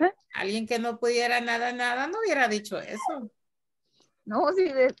 Alguien que no pudiera nada, no hubiera dicho eso. No, sí,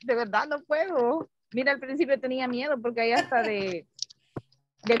 de verdad no puedo. Mira, al principio tenía miedo porque hay hasta de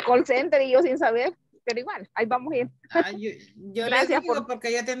call center y yo sin saber, pero igual, ahí vamos a ir. Yo les digo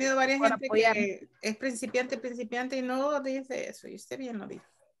porque yo he tenido varias gente que es principiante y no dice eso. Y usted bien lo dijo.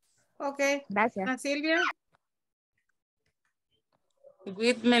 Ok. Gracias. Silvia.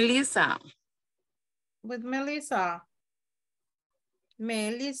 With Melissa. With Melissa.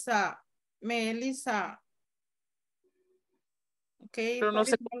 Melissa. Okay. Pero no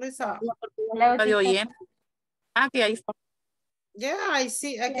sé Melissa. Radio oyente. Ah, que ahí está. Yeah, I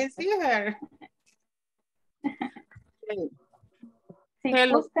can see her. Si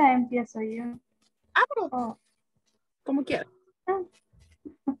gusta, empiezo yo. Ah, pero como quiera.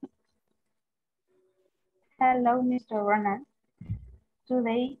 Hello, Mr. Ronald.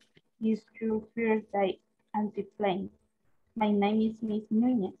 Today is your first day at the plane. My name is Miss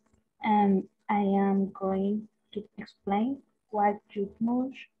Núñez, and I am going to explain what you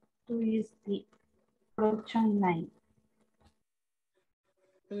must do is the production line.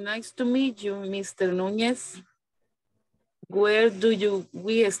 Nice to meet you, Mr. Núñez. Where do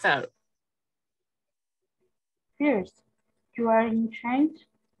we start? First, you are in charge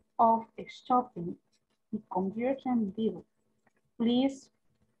of stopping the conversion bill. Please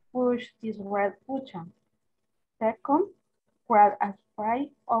push this red button. Second, grab a spray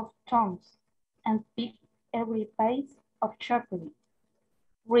of tongs and pick every piece of chocolate.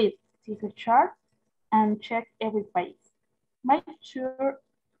 Read this chart and check every piece. Make sure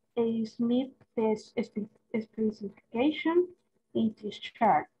it meets the specification in this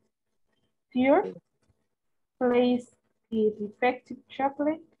chart. Third, place the defective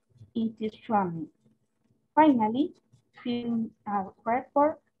chocolate in this running. Finally, fill a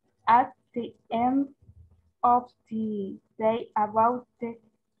report at the end of the day about the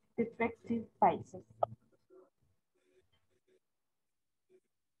defective pieces.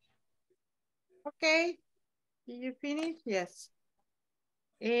 Okay. Did you finish? Yes.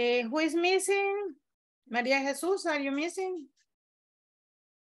 Who is missing? Maria Jesus, are you missing?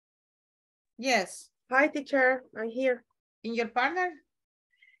 Yes. Hi, teacher. I'm here. ¿In your partner?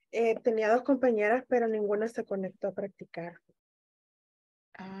 Tenía dos compañeras, pero ninguna se conectó a practicar.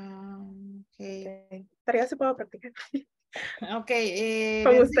 Okay. Tarea se puede practicar. Okay.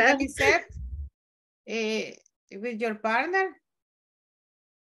 Con usted. Lisette, with your partner?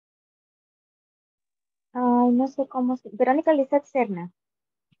 Ay, no sé cómo se... Verónica Lizeth Serna.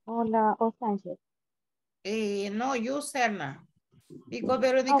 O Sánchez. No, you, Serna. Because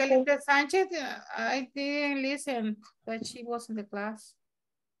Veronica Lizeth Sánchez, I didn't listen that she was in the class.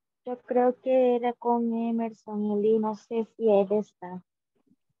 Yo creo que era con Emerson y Lee, no sé si es esta.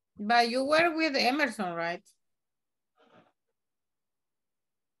 But you were with Emerson, right?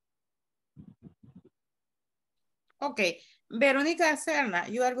 Okay. Veronica Serna,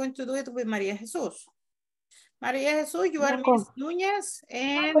 you are going to do it with Maria Jesus. Maria Jesus, you are Miss Núñez,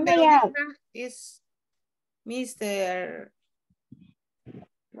 and Veronica is Mr.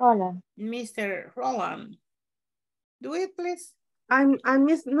 Roland. Mr. Roland. Do it, please. I'm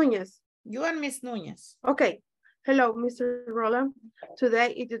Miss Núñez. You are Miss Núñez. Okay. Hello, Mr. Roland.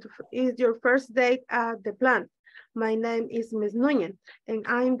 Today is your first day at the plant. My name is Ms. Núñez, and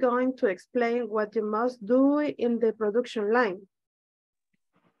I'm going to explain what you must do in the production line.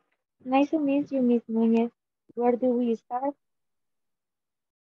 Nice to meet you, Miss Núñez. Where do we start?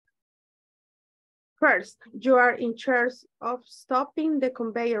 First, you are in charge of stopping the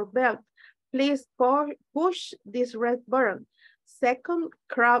conveyor belt. Please push this red button. Second,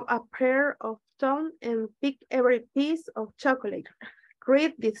 grab a pair of tongs and pick every piece of chocolate.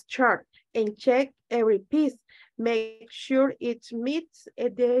 Read this chart and check every piece. Make sure it meets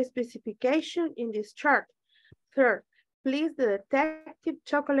the specification in this chart. Third, place the detective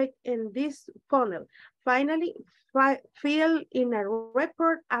chocolate in this funnel. Finally, fill in a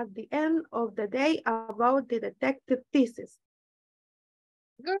report at the end of the day about the detective thesis.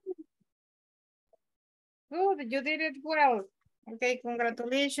 Good. Good, you did it well. Okay,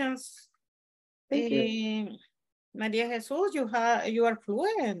 congratulations. Thank you. Maria Jesus, you are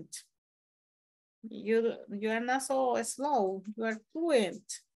fluent. You are not so slow. You are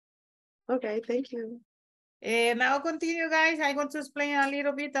fluent. Okay, thank you. Now continue, guys. I'm going to explain a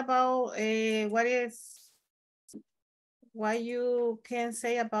little bit about what you can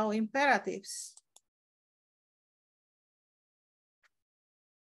say about imperatives.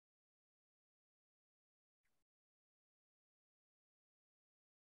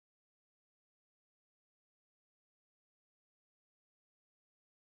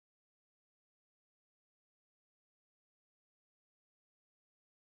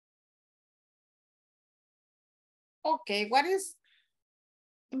 Okay, what is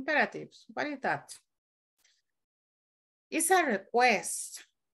imperatives? What is that? It's a request.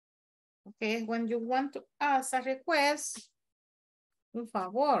 Okay, when you want to ask a request, un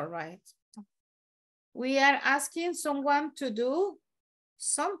favor, right? We are asking someone to do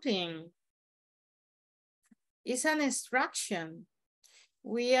something. It's an instruction.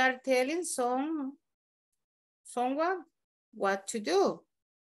 We are telling someone what to do.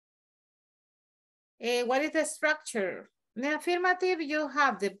 What is the structure? In the affirmative, you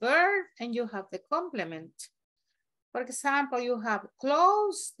have the verb and you have the complement. For example, you have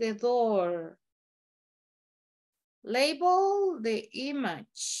close the door, label the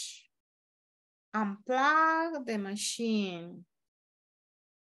image, unplug the machine.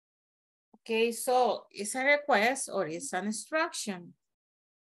 Okay, so it's a request or it's an instruction.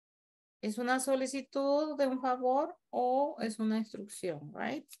 ¿Es una solicitud de un favor o es una instrucción,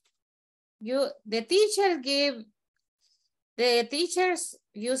 right? The teachers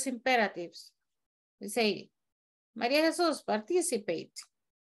use imperatives. They say, María Jesús, participate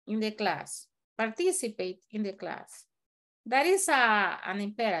in the class. Participate in the class. That is an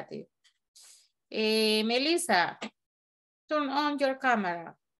imperative. Melissa, turn on your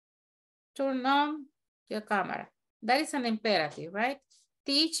camera. Turn on your camera. That is an imperative, right?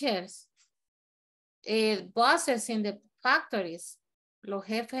 Teachers, bosses in the factories, los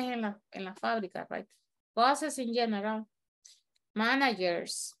jefes en la fábrica, right? Bosses in general,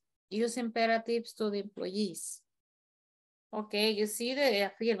 managers use imperatives to the employees. Okay, you see the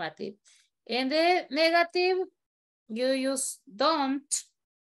affirmative. In the negative, you use don't,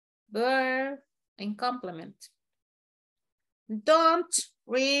 verb, and complement. Don't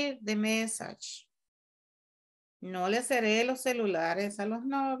read the message. No le seré los celulares a los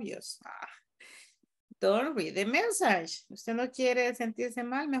novios. Don't read the message. Usted no quiere sentirse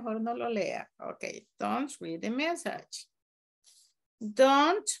mal, mejor no lo lea. Okay, don't read the message.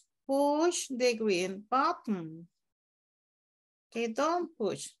 Don't push the green button. Okay, don't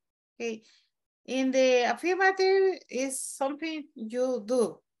push. Okay, in the affirmative is something you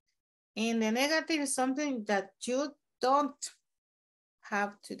do. In the negative is something that you don't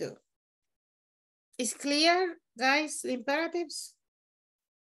have to do. Is clear, guys, the imperatives?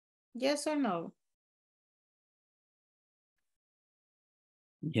 Yes or no?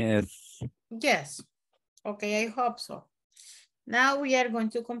 Yes. Yes. Okay, I hope so. Now we are going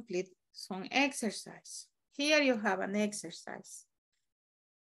to complete some exercise. Here you have an exercise.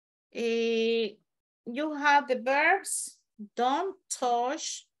 You have the verbs don't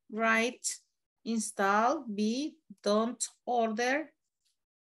touch, write, install, be, don't order,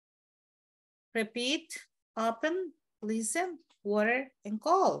 repeat, open, listen, water, and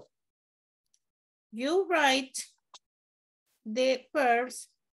call. You write the verbs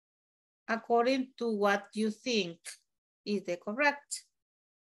according to what you think is the correct.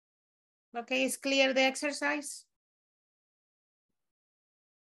 Okay, is clear the exercise?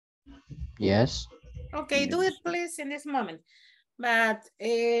 Yes. Okay, do it please in this moment. But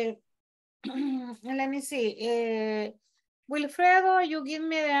let me see. Wilfredo, you give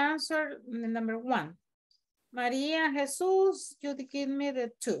me the answer number 1. Maria Jesus, you give me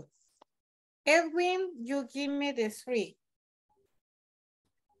the 2. Edwin, you give me the 3.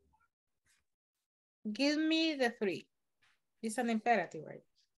 Give me the 3. It's an imperative, right?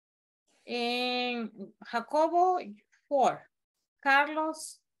 And Jacobo, 4.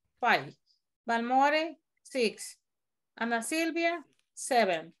 Carlos, 5. Valmore, 6. Ana Silvia,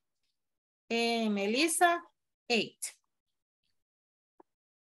 7. And Melissa, 8.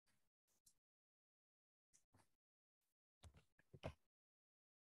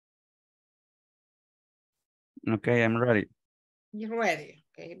 Okay, I'm ready. You're ready.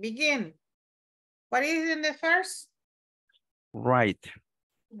 Okay, begin. What is in the first? Right.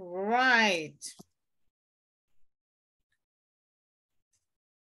 Right.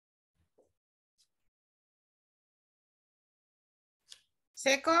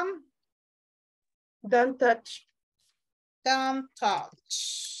 Second? Don't touch. Don't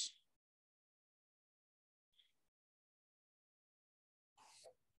touch.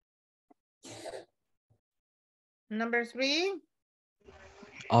 Number 3?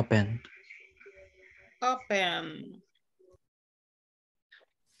 Open. Open.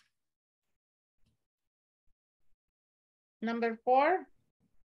 Number 4?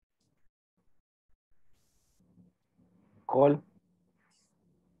 Call.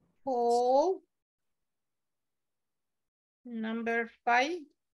 Call. Number 5?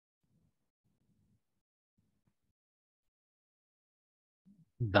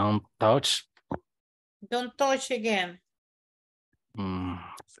 Don't touch. Don't touch again. Mm,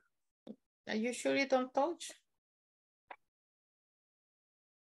 Are you sure you don't touch?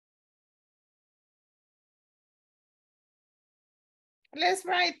 Let's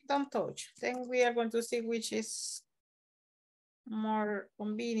write don't touch. Then we are going to see which is more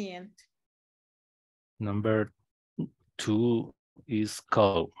convenient. number 2 is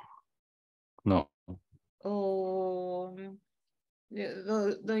call. No. Oh,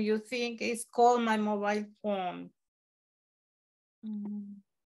 do you think it's called my mobile phone?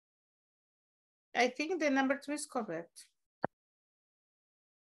 I think the number 2 is correct.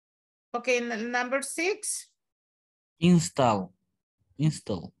 Okay, number 6? Install.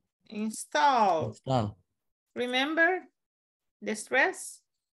 Install. Install. Install. Remember the stress?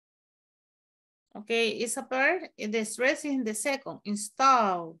 Okay, it's a verb. The stress is in the second.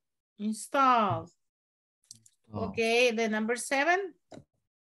 Install. Install. Okay, the number 7?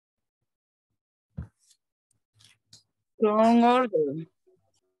 Don't order.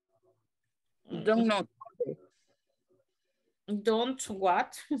 Don't not. Don't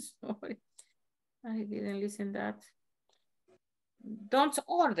what? Sorry, I didn't listen that. Don't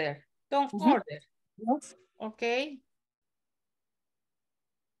order. Don't order. Yes. Okay.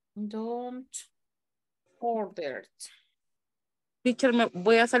 Don't order. Teacher, me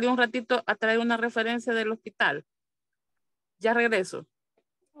voy a salir un ratito a traer una referencia del hospital. Ya regreso.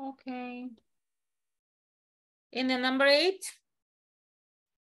 Okay. In the number 8?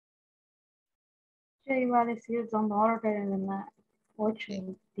 Yo iba a decir don't order en la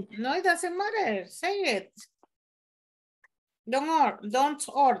 8. No, it doesn't matter. Say it. Don't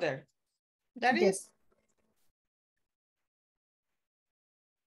order. That is? Yes.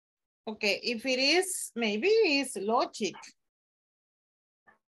 Okay, if it is, maybe it's logic.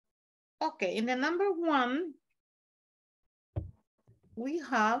 Okay, in the number 1, we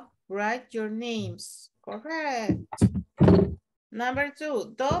have write your names. Correct. Number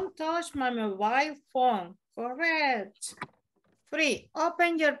 2, don't touch my mobile phone. Correct. 3,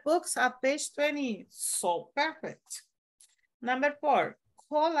 open your books at page 20. So perfect. Number 4,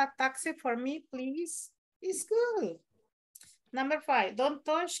 call a taxi for me, please. It's good. Number 5, don't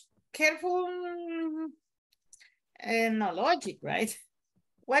touch, careful. No logic, right?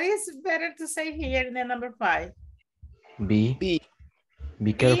 What is better to say here in the number 5? Be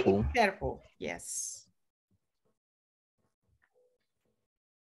careful. Be careful, yes.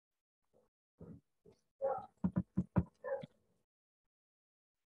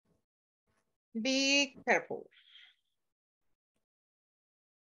 Be careful.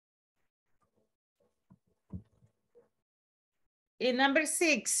 In number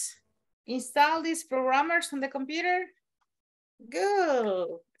 6, install these programmers on the computer. Good,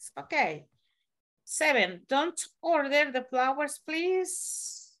 okay. 7, don't order the flowers,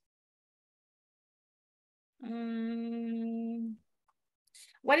 please.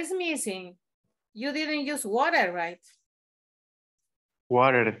 What is missing? You didn't use water, right?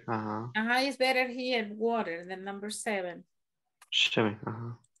 Water. It's better here, water, than number 7. 7.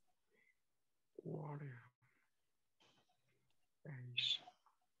 Water.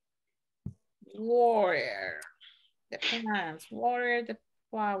 Water the plants, water the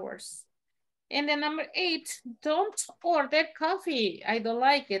flowers. And the number 8, don't order coffee. I don't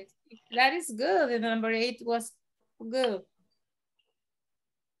like it. That is good. And the number 8 was good.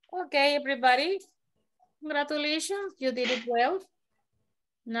 Okay, everybody. Congratulations. You did it well.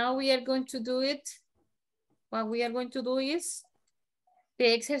 Now we are going to do it. What we are going to do is the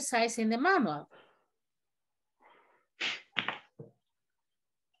exercise in the manual.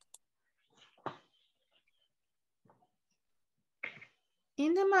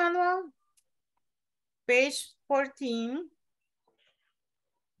 In the manual, page 14.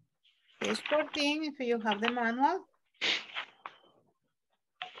 Page 14, if you have the manual.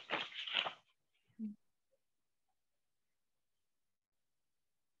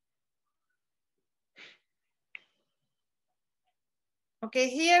 Okay,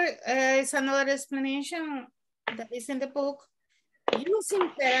 here is another explanation that is in the book. Use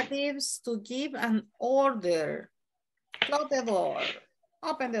imperatives to give an order. Close the door.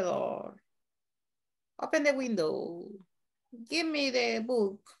 Open the door. Open the window. Give me the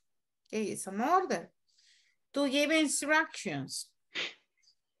book. Okay, it's an order. To give instructions.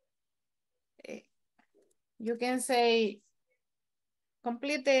 You can say,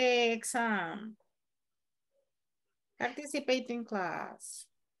 complete the exam. Participate in class.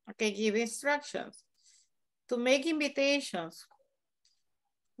 Okay, give instructions. To make invitations.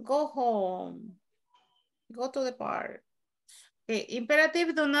 Go home. Go to the park. Okay,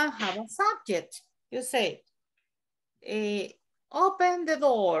 imperative do not have a subject. You say, open the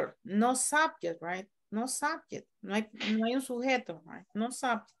door. No subject, right? No subject. No hay un sujeto, right? No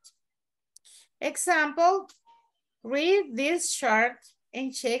subject. Example, read this chart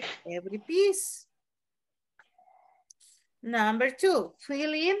and check every piece. Number 2,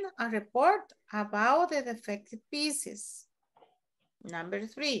 fill in a report about the defective pieces. Number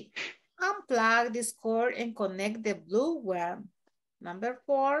 3, unplug the cord and connect the blue one. Number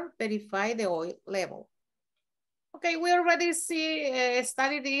 4, verify the oil level. Okay, we already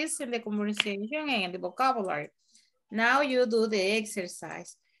studied this in the conversation and in the vocabulary. Now you do the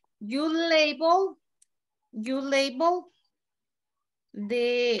exercise. You label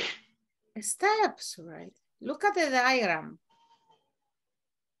the steps, right? Look at the diagram.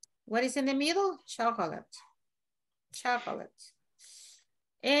 What is in the middle? Chocolate. Chocolate.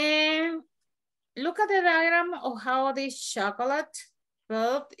 And look at the diagram of how this chocolate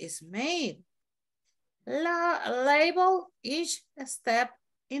product is made. Label each step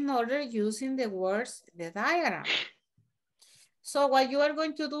in order using the words in the diagram. So what you are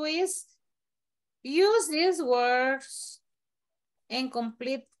going to do is use these words and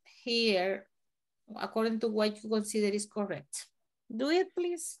complete here according to what you consider is correct. Do it,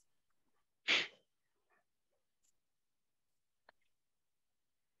 please.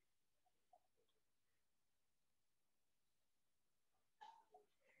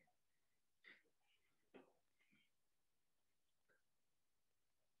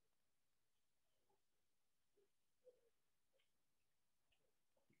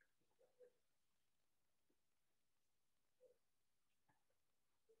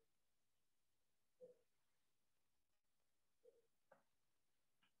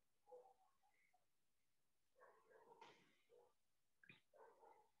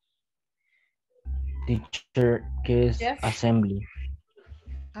 Teacher, ¿qué es Yes. assembly?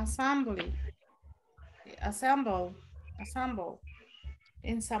 Assembly. Assemble.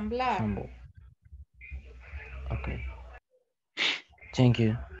 Ensamblar. Assemble. Okay. Thank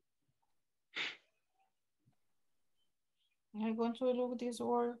you. I'm going to look this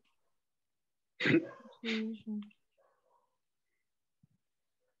word.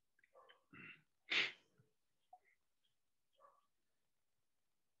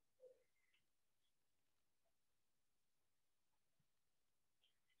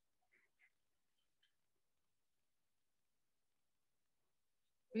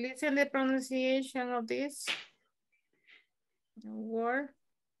 Listen the pronunciation of this word.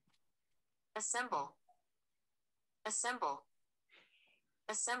 Assemble. Assemble.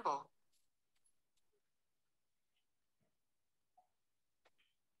 Assemble.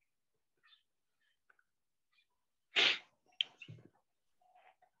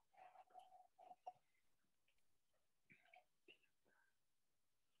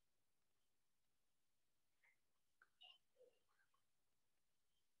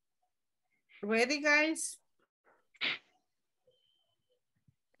 Ready, guys?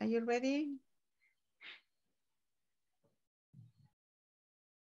 Are you ready?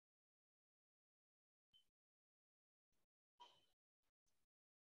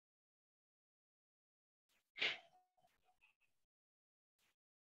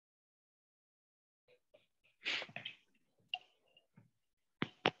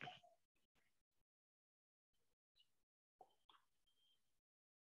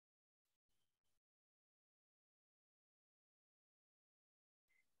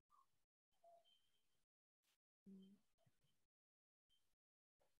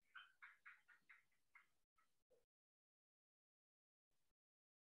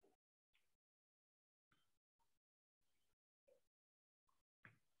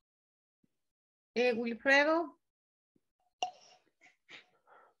 Wilfredo.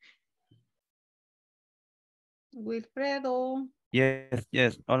 Wilfredo.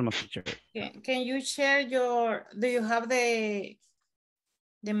 Yes, almost teacher. Can you share do you have the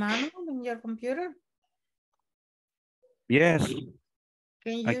manual in your computer? Yes,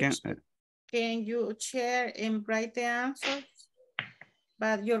 Can you share and write the answers?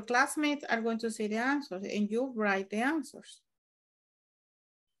 But your classmates are going to see the answers and you write the answers.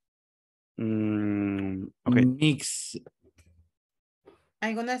 Okay. Mix.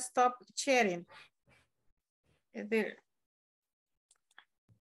 I'm gonna stop sharing. There.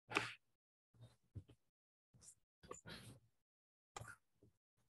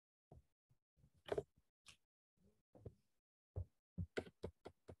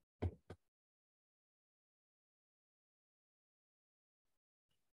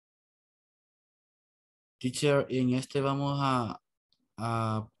 Teacher, en este vamos a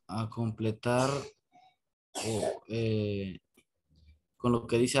completar con lo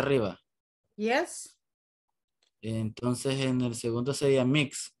que dice arriba. Yes. Entonces en el segundo sería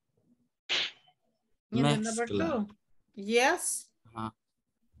mix. In the number 2. Yes.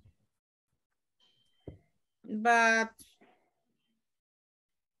 But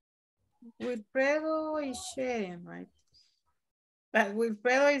Wilfredo is sharing, right? But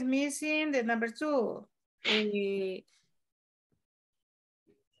Wilfredo is missing the number 2.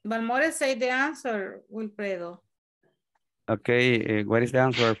 Valmore say the answer, Wilfredo. Okay, what is the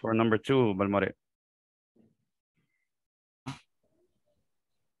answer for number 2, Balmore?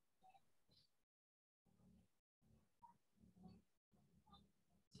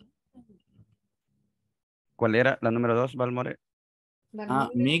 ¿Cuál era la número 2, Balmore?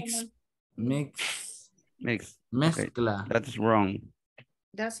 Mix. Mezcla. Okay, that's wrong.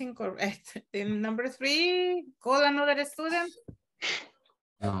 That's incorrect. In number 3, call another student.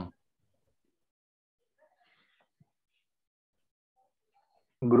 No.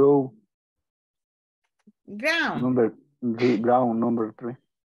 Grow. Ground. Number 3.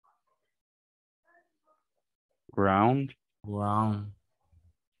 Ground.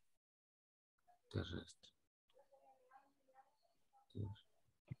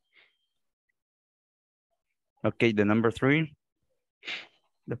 Okay, the number 3,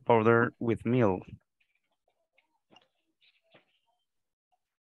 the powder with milk.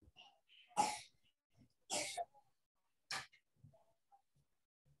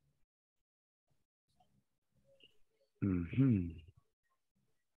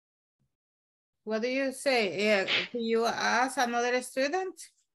 What do you say? Do you ask another student?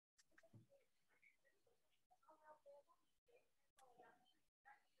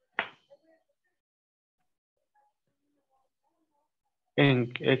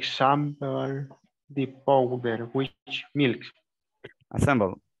 An example, the powder which milk.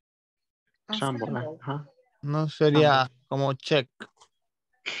 Assemble. No sería como check.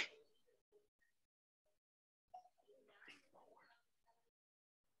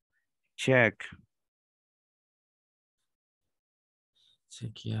 Check.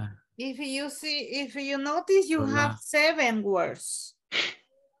 Chequear. If you notice, you have 7 words.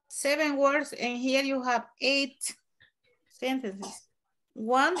 7 words, and here you have 8 sentences.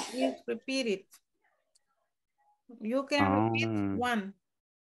 1 is repeated. You can repeat 1.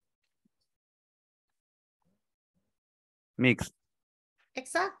 Mix.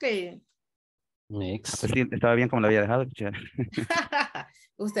 Exactly. Mix. Pues sí, estaba bien como lo había dejado.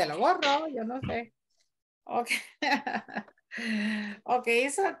 Usted lo borró, yo no sé. Okay. Okay,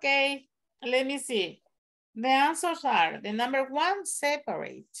 it's okay. Let me see. The answers are the number 1,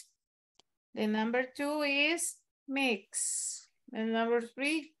 separate. The number 2 is mix. The number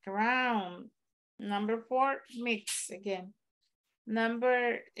 3, ground. Number 4, mix again.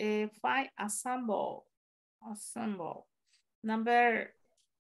 Number 5, assemble. Number,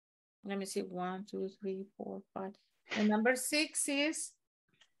 let me see, 1, 2, 3, 4, 5. And number 6 is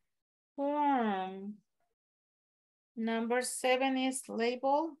form. Number 7 is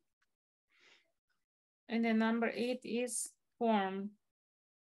label. And the number 8 is form.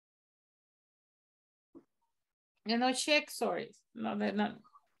 No, check, sorry. No,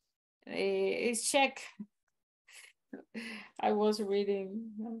 it's check. I was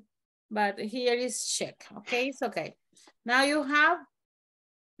reading, but here is check. Okay, it's okay. Now you have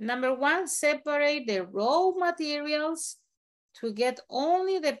number 1, separate the raw materials to get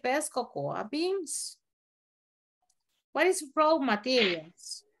only the best cocoa beans. What is raw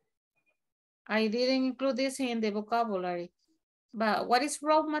materials? I didn't include this in the vocabulary, but what is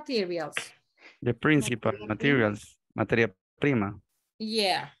raw materials? The principal materials, materia prima.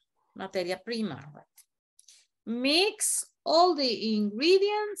 Yeah, materia prima. Right. Mix all the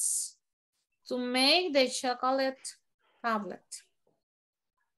ingredients to make the chocolate tablet.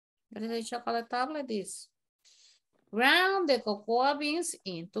 What is the chocolate tablet? This. Ground the cocoa beans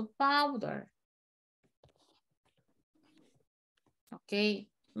into powder. Okay.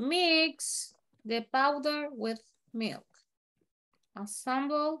 Mix the powder with milk.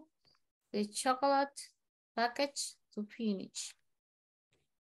 Assemble the chocolate package to finish.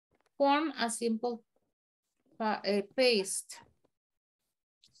 Form a simple paste.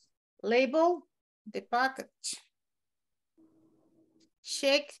 Label the package.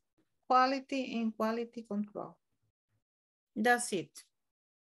 Check quality and quality control. That's it.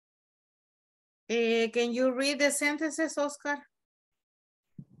 Can you read the sentences, Oscar?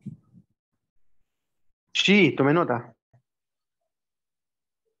 Sí, tomé nota.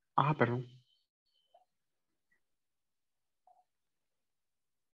 Ah, perdón.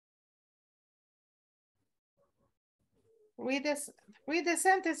 Read the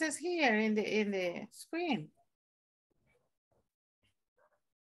sentences here in the screen.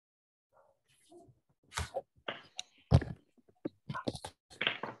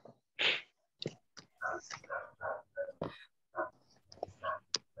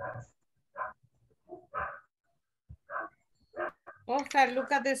 Oscar,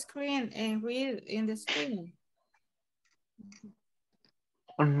 look at the screen and read in the screen.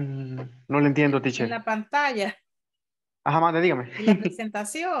 No lo entiendo, En teacher. la pantalla. Ajá, mande, dígame. En la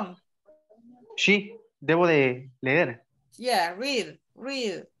presentación. Sí, debo de leer. Yeah, read.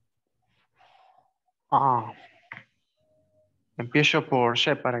 Ah. Empiezo por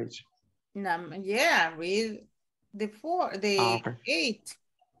separate. Yeah, read the Okay. 8.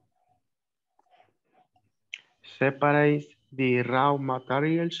 Separate the raw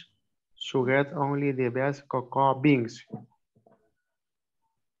materials to get only the best cocoa beans.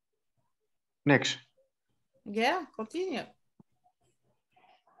 Next. Yeah, continue.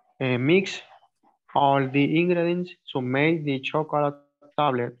 Mix all the ingredients to make the chocolate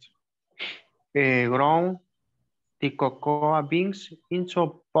tablet. Ground the cocoa beans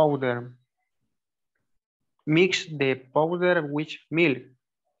into powder. Mix the powder with milk.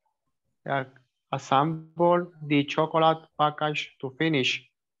 Assemble the chocolate package to finish.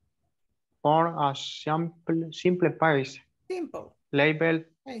 Form a simple paste. Simple. Label.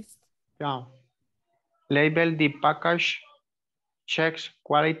 Paste. Yeah. Label the package. Checks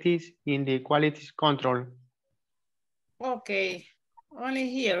qualities in the quality control. Okay. Only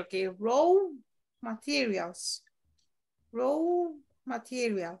here. Okay. Raw materials.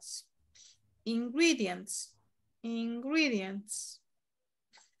 Ingredients.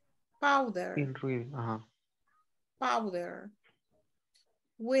 Powder. Powder.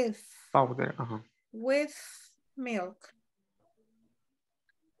 With milk.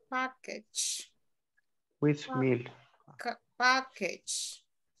 Package. With milk. Package.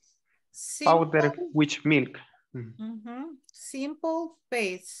 Powder with milk. Simple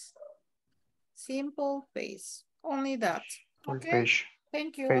paste. Only that. Okay.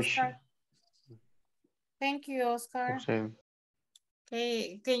 Thank you, Oscar. Thank you, Oscar.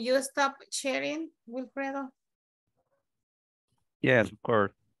 Okay. Can you stop sharing, Wilfredo? Yes, of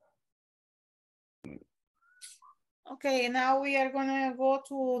course. Okay, now we are gonna go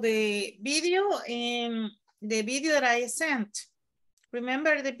to the video and the video that I sent.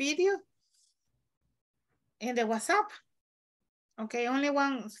 Remember the video? In the WhatsApp. Okay, only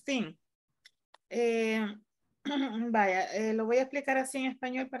one thing. Vaya, lo voy a explicar así en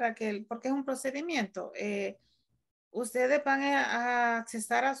español porque es un procedimiento. Ustedes van a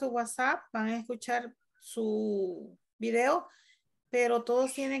accesar a su WhatsApp, van a escuchar su video, pero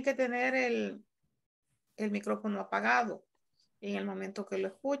todos tienen que tener el micrófono apagado en el momento que lo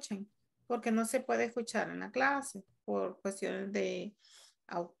escuchen, porque no se puede escuchar en la clase por cuestiones de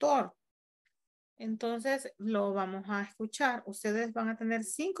autor. Entonces lo vamos a escuchar. Ustedes van a tener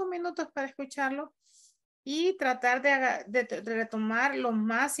 5 minutos para escucharlo y tratar de retomar los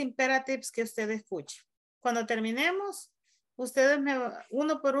más imperatives que usted escuche. Cuando terminemos, ustedes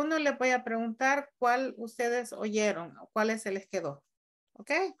uno por uno les voy a preguntar cuál ustedes oyeron o cuál se les quedó.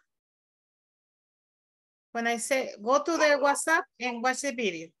 ¿Ok? When I say go to the WhatsApp and watch the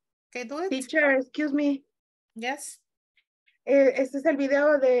video. Okay, do it. Teacher, excuse me. Yes. Este es el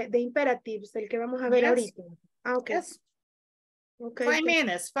video de imperatives, el que vamos a ver ahorita. Ah, ok. Yes. Okay. 5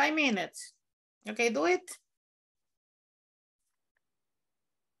 minutes, 5 minutes. Okay, do it.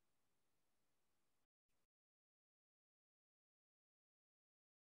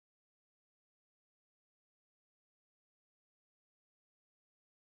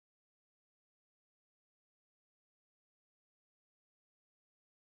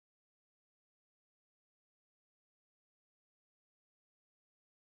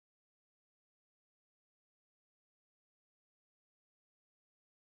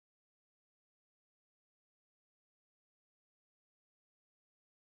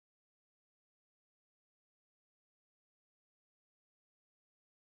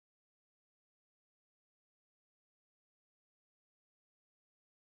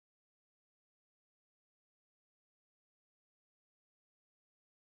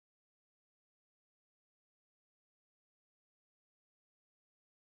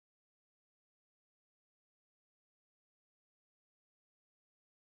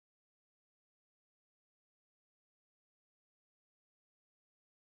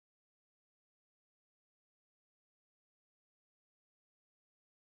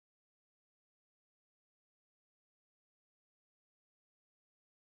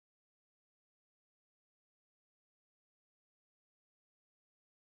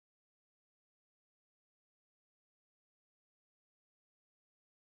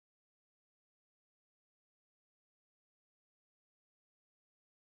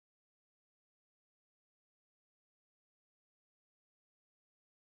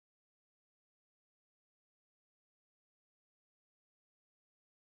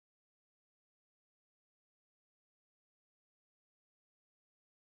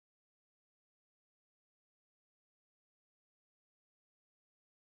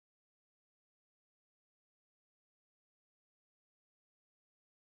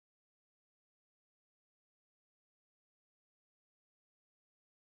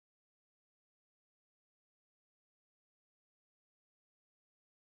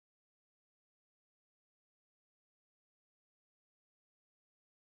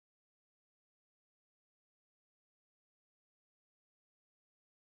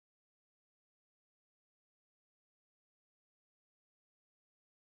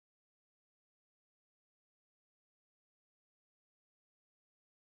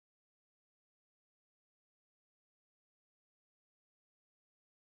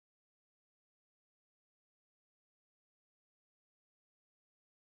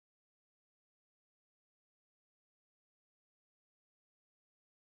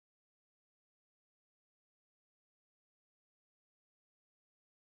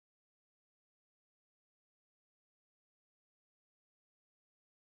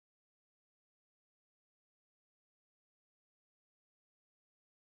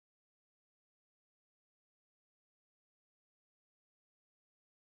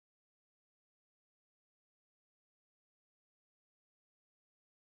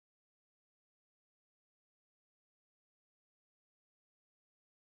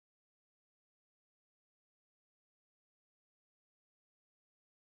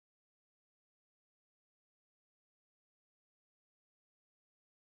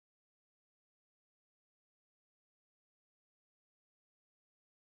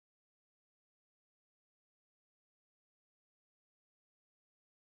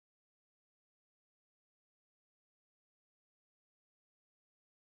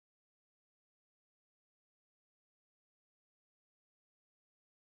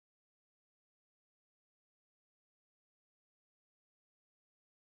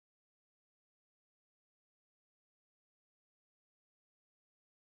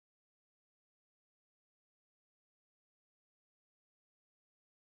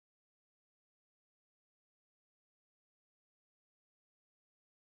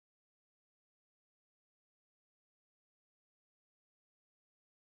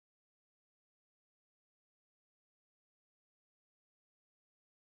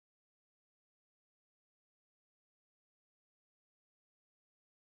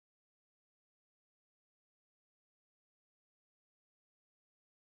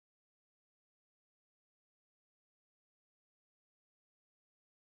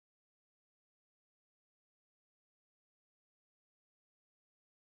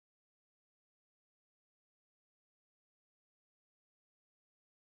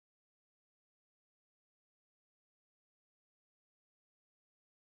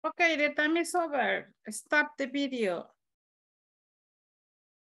 Okay, the time is over. Stop the video.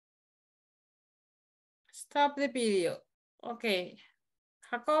 Stop the video. Okay.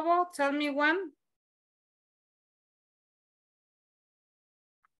 Jacobo, tell me one.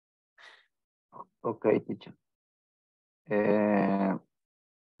 Okay, teacher.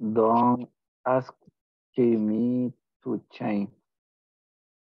 Don't ask me to change.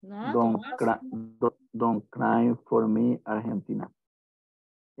 No, Don't cry, don't cry for me, Argentina.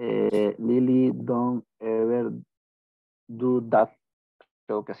 Lily, don't ever do that.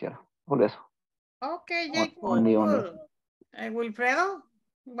 Creo que sí era. Por eso. Okay, Jacob. Only. Cool. Wilfredo,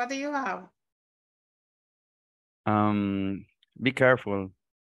 what do you have? Be careful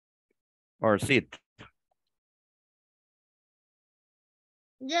or sit.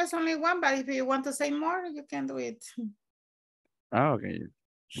 Yes, only one, but if you want to say more, you can do it. Okay.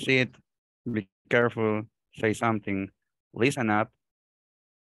 Sit, be careful, say something, listen up,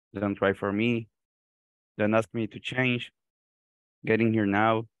 don't try for me, don't ask me to change, get in here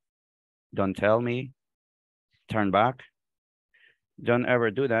now, don't tell me, turn back, don't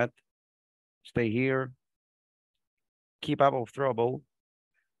ever do that, stay here, keep out of trouble,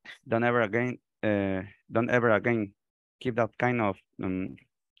 don't ever again, keep that kind of,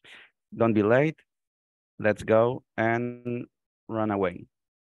 don't be late, let's go, and run away.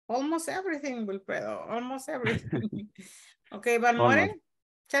 Almost everything, Wilfredo, almost everything. Okay, Valmore, Almost.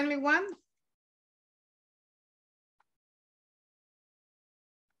 tell me one.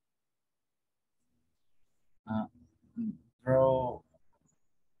 Bro,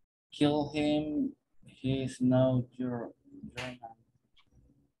 kill him. He's not your man.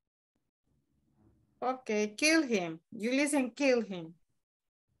 Okay, kill him. You listen, kill him.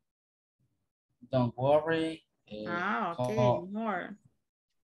 Don't worry. Okay, more.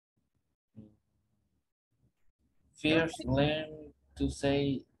 First, learn to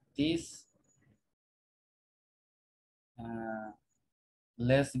say this.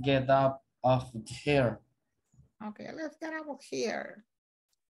 Let's get up of here. Okay, let's get out of here.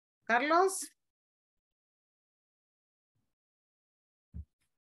 Carlos?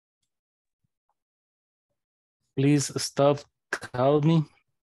 Please stop, call me.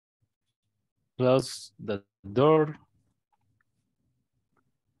 Close the door.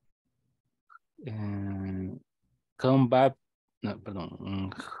 And come back. No,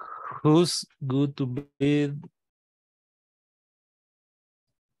 pardon. Who's good to be?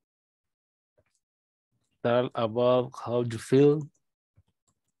 Tell about how you feel.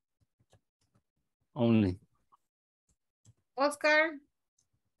 Only. Oscar?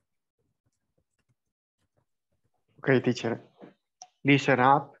 Okay, teacher. Listen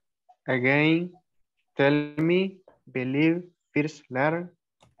up. Again, tell me, believe, first learn,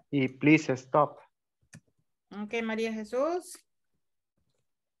 y please stop. Okay, María Jesús.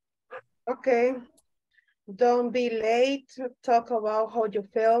 Okay. Don't be late. Talk about how you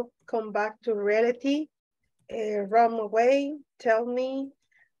feel. Come back to reality. Run away. Tell me.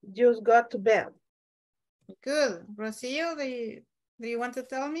 Just got to bed. Good. Rocío, do you want to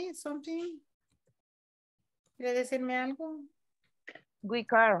tell me something? ¿Quieres decirme algo? We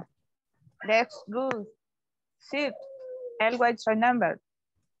car. That's good. Sit. Always remember.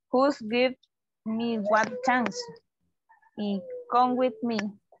 Who's give me what chance? Y come with me.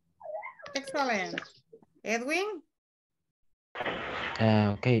 Excellent. Edwin?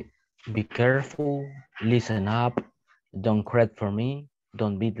 Okay, be careful, listen up, don't cry for me,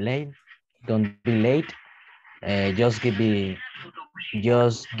 don't be late, just give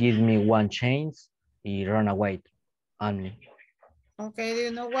me one chance, y run away, only. Okay, do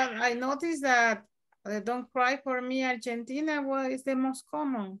you know what? I noticed that don't cry for me, Argentina is the most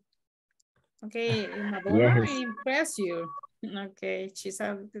common. Okay, Madonna Yes. impress you. Okay, she's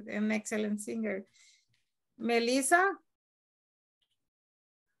an excellent singer. Melissa?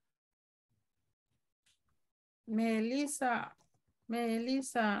 Melissa.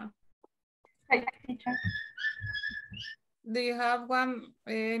 Hi, teacher. Do you have one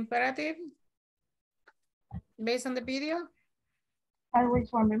imperative based on the video? Always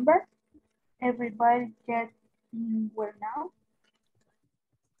remember, everybody get well now.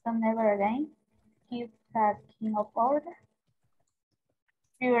 Don't never again. Keep that king of order.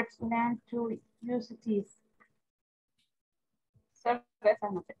 Viewers learn to use this. Solo esa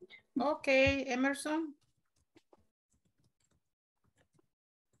no sé, teacher. Okay, Emerson.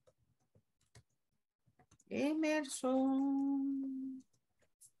 Emerson.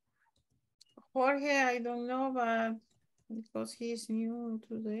 Jorge, I don't know, but because he's new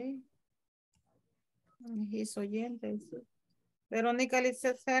today. He's oyente. Verónica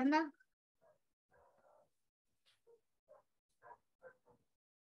Lizeth Serna.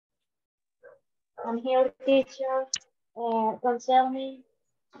 I'm here, teacher. Don't tell me.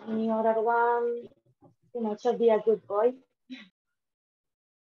 And the other one, should be a good boy.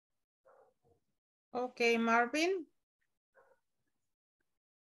 Okay, Marvin.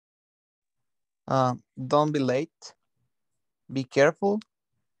 Don't be late. Be careful.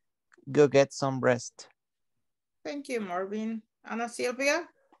 Go get some rest. Thank you, Marvin. Ana Silvia.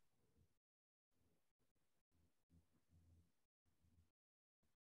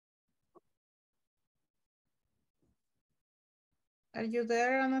 Are you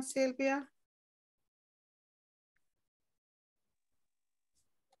there, Ana Silvia?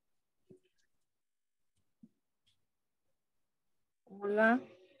 Hola.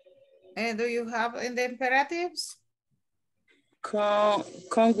 Do you have in the imperatives? Come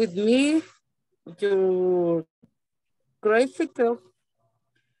with me. Your graphical.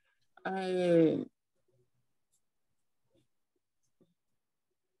 Only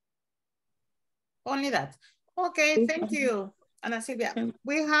that. Okay, thank you, Ana Silvia.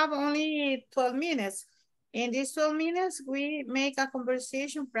 We have only 12 minutes. In these 12 minutes, we make a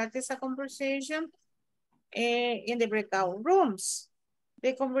conversation, practice a conversation in the breakout rooms.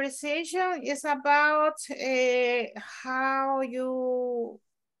 The conversation is about how you,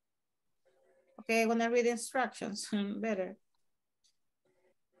 okay, I'm gonna read instructions better.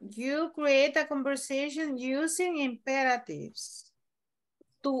 You create a conversation using imperatives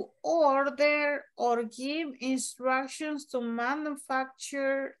to order or give instructions to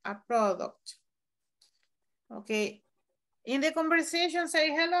manufacture a product. Okay. In the conversation, say,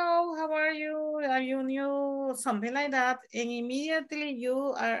 hello, how are you? Are you new? Something like that. And immediately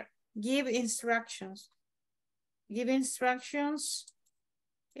you give instructions. Give instructions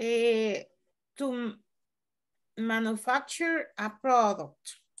to manufacture a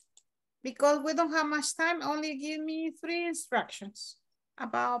product. Because we don't have much time, only give me 3 instructions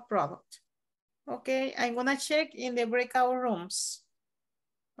about product. Okay, I'm gonna check in the breakout rooms.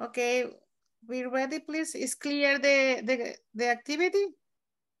 Okay, we ready, please? Is clear the activity?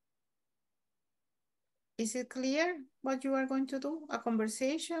 Is it clear what you are going to do? A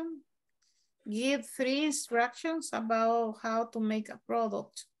conversation? Give 3 instructions about how to make a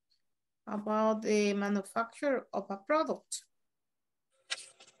product, about the manufacture of a product.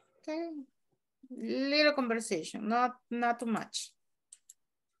 Okay, little conversation, not too much.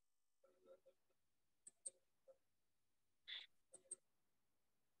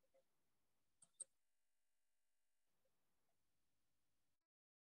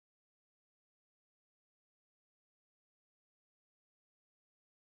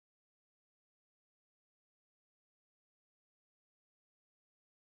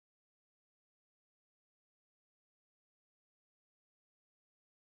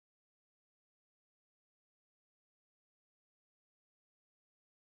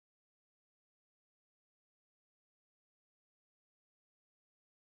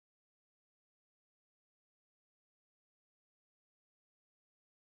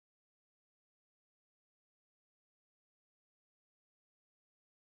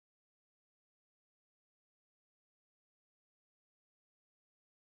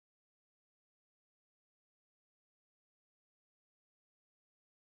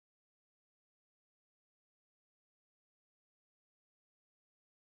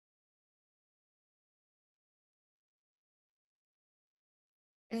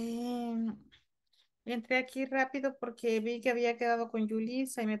 Entré aquí rápido porque vi que había quedado con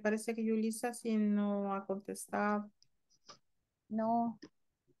Yulisa y me parece que Yulisa sí no ha contestado. No,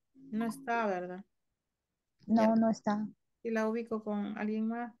 No está, ¿verdad? no, no está. Y la ubico con alguien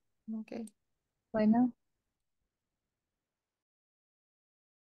más. Ok. Bueno.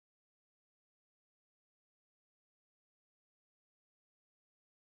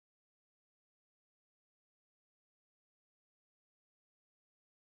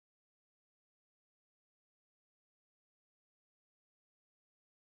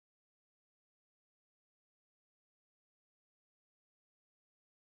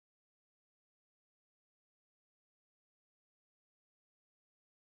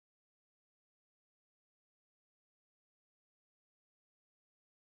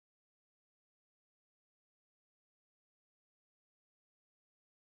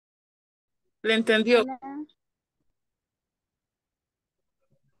 ¿Le entendió? Hola.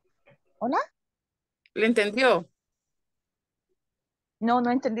 ¿Hola? ¿Le entendió? No,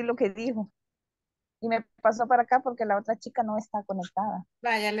 no entendí lo que dijo. Y me pasó para acá porque la otra chica no está conectada.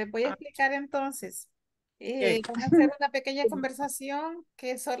 Vaya, les voy a explicar entonces. Ok. Van a hacer una pequeña conversación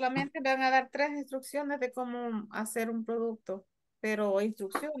que solamente van a dar 3 instrucciones de cómo hacer un producto, pero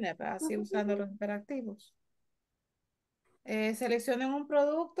instrucciones, ¿verdad? Así usando los imperativos. Seleccionen un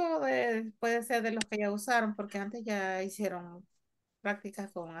producto, puede ser de los que ya usaron, porque antes ya hicieron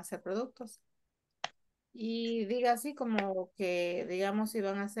prácticas con hacer productos. Y diga así como que, digamos, si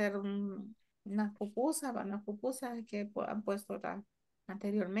van a hacer unas pupusas que han puesto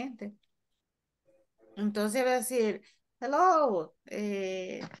anteriormente. Entonces va a decir, hello,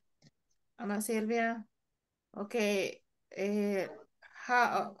 Ana Silvia, ok,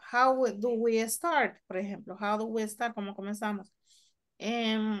 do we start? Por ejemplo, how do we start? ¿Cómo comenzamos?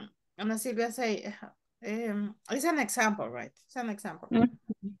 Ana Silvia say, it's an example, right? It's an example.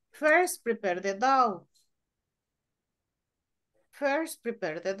 First, prepare the dough. First,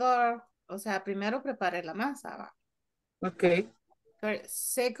 prepare the dough. O sea, primero prepare la masa. ¿Va? Ok.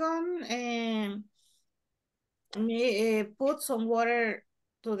 Second, put some water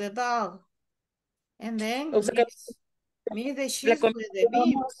to the dough. And then O sea que mix the la cheese with the conversación vamos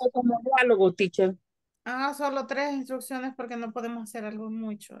a beans. hacer como diálogo, teacher. Ah, solo 3 instrucciones porque no podemos hacer algo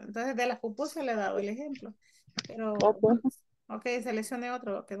mucho. Entonces, de las pupusas le he dado el ejemplo. Pero, Ok. ok, seleccione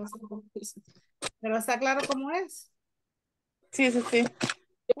otro que no sea pupusa. Pero está claro cómo es. Sí, sí, sí.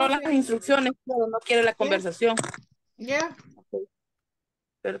 Quiero Ok, las instrucciones, pero no quiero la yeah, conversación. yeah. Ok,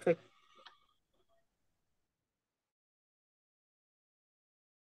 perfecto.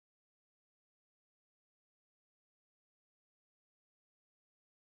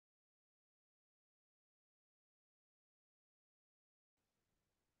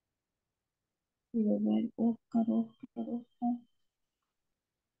 Quiero ver, Oscar.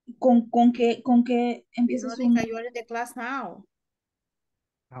 ¿Con qué empieza su Verónica, you are in the class now.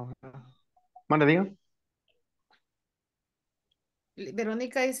 Ahora. Mande, diga.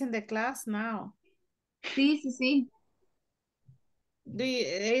 Verónica is in the class now. Sí, sí, sí.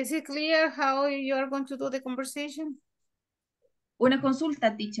 Is it clear how you are going to do the conversation? Una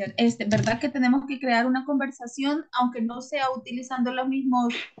consulta, teacher. ¿Verdad que tenemos que crear una conversación aunque no sea utilizando las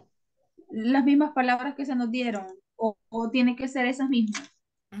mismas palabras que se nos dieron? ¿O tiene que ser esas mismas?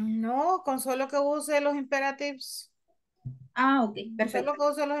 No, con solo que use los imperatives. Ah, ok, Con perfecto. solo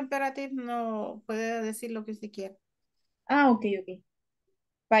que use los imperatives no puede decir lo que usted quiera. Ah, ok, ok.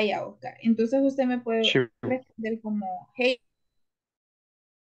 Vaya, Oscar. Entonces usted me puede Sure. responder como, hey,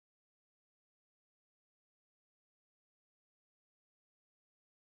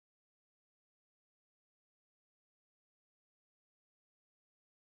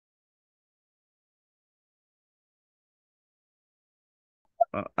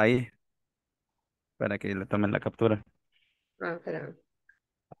 Ahí, para que le tomen la captura. Ah, espera.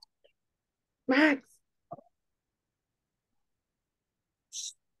 Max.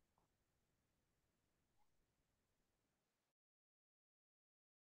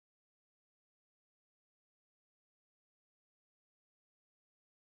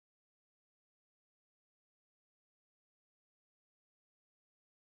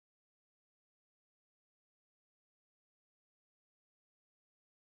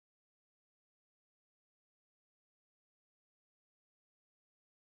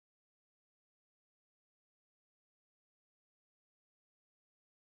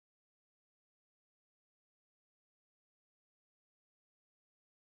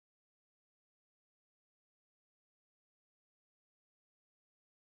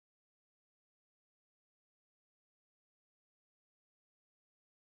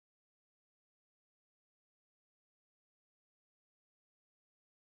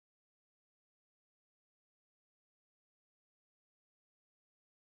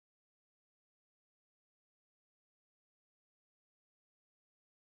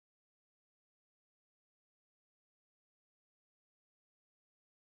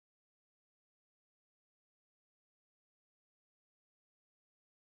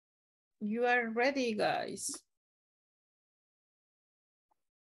 You are ready, guys.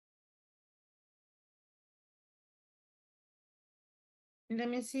 Let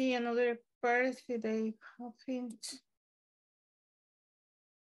me see another part if they haven't.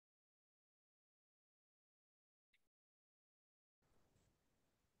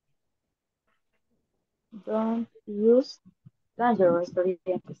 Don't use dangerous estoy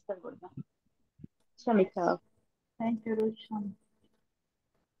 ¿verdad? Yes. Chao. Thank you, Ruchan.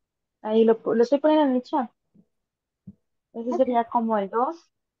 Ahí lo estoy poniendo en el chat. Ese Okay. sería como el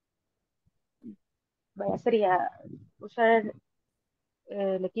 2. Vaya, sería usar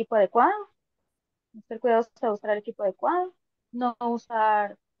el equipo adecuado, ser cuidadoso de usar el equipo adecuado, no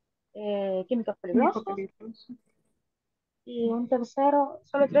usar químicos Químico peligrosos. peligroso. Y un tercero,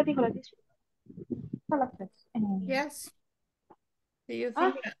 solo 3 dijo la teacher. Solo 3. Yes. Do you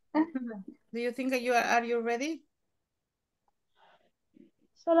Ah, think are you ready?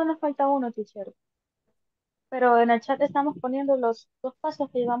 solo nos falta uno, teacher. Pero en el chat estamos poniendo los 2 pasos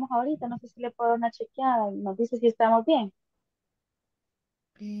que llevamos ahorita. No sé si le puedo dar una chequeada y nos dice si estamos bien.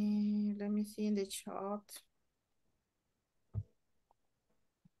 Let me see in the chat.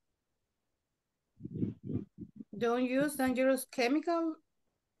 Don't use dangerous chemical.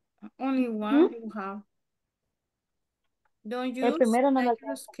 Only one you have. Don't El use primero no lo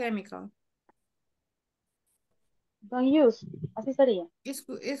dangerous alcanza. chemical. Don't use. Así sería. It's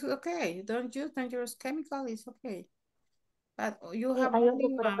okay. Don't use dangerous chemical. It's okay. But you Sí, have hay otro,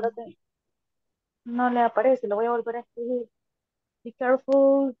 only pero one. creo que no le aparece. Lo voy a volver a escribir. Be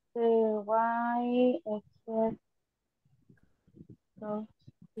careful the why except those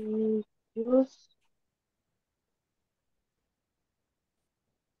who use.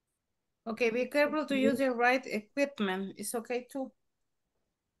 Okay, be careful to use the right equipment. It's okay too.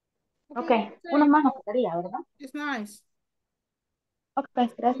 Ok, Okay, uno más nos faltaría, ¿verdad? it's nice. Ok,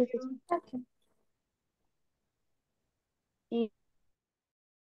 gracias. Y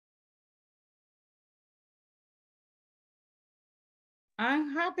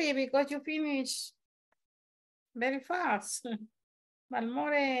I'm happy because you finished very fast.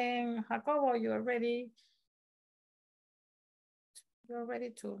 Balmore and Jacobo, you're ready. You're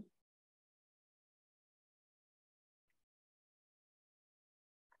ready too.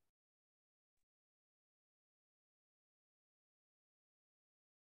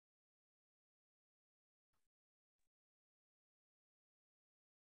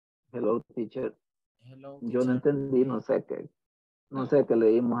 Hello, teacher. Hello, Yo no teacher. entendí, no sé qué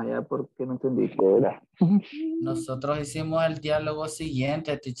leímos allá porque no entendí qué era. Nosotros hicimos el diálogo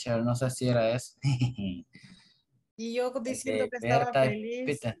siguiente, teacher. No sé si era eso. Y yo El diciendo de que estaba Berta y feliz,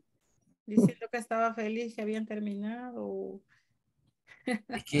 Peter. diciendo que estaba feliz que habían terminado.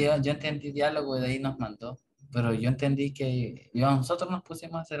 Es que yo entendí diálogo y de ahí nos mandó. Pero yo entendí que nosotros nos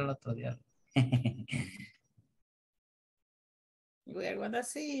pusimos a hacer el otro diálogo. We're gonna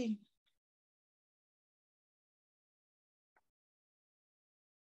see.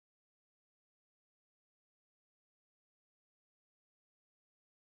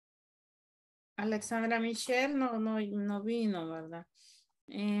 Alexandra Michelle no vino, ¿verdad?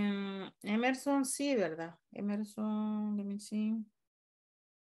 Emerson sí, ¿verdad? Emerson, let me see.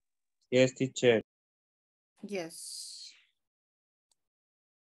 Yes, teacher. Yes.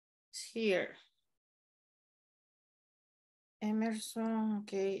 It's here. Emerson,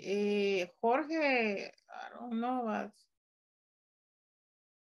 okay. Jorge, I don't know what.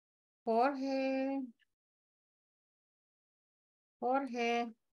 Jorge.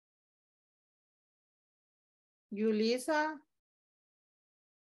 Yulisa.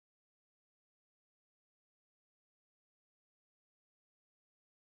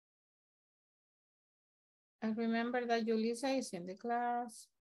 I remember that Yulisa is in the class,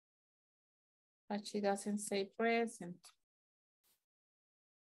 but she doesn't say present.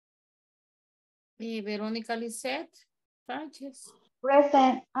 Y Verónica Lisette Sánchez.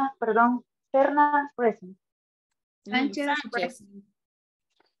 present. Perdón. Serna, present. Sánchez.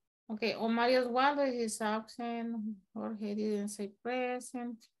 Okay, Omar Osvaldo is absent. Jorge didn't say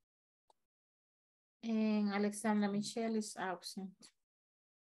present. And Alexandra Michelle is absent.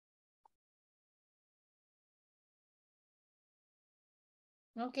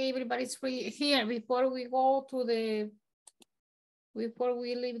 Okay, everybody's free here. Before we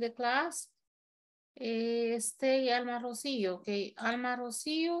leave the class, Alma Rosillo, okay. Alma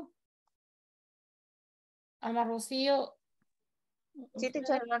Rosillo, Sí, usted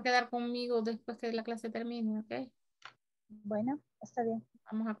teacher. va a quedar conmigo después que la clase termine, ok. Bueno, está bien.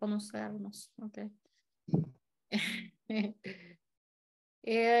 Vamos a conocernos, ok.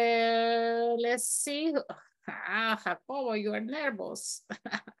 Let's see. Jacobo, you are nervous.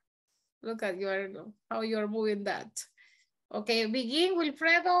 Look at how you're moving that. Okay, begin,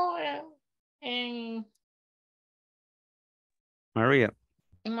 Wilfredo, and Maria.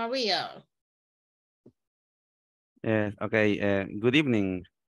 Maria. Yes, okay. Good evening.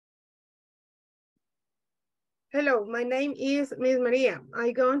 Hello, my name is Miss Maria.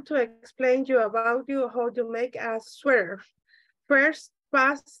 I'm going to explain you about how to make a sweater. First,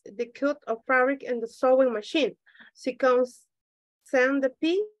 pass the cut of fabric in the sewing machine. Second, sand the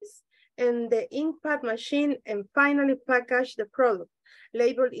piece and the inkpad machine, and finally package the product.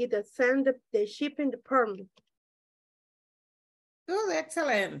 Label it and send the shipping department. Good,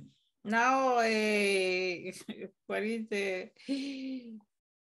 excellent. Now, what is the...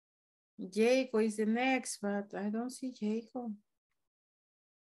 Jacob is the next, but I don't see Jacob.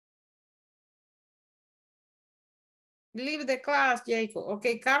 Leave the class, Jacob.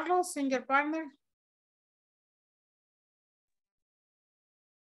 Okay, Carlos, and your partner?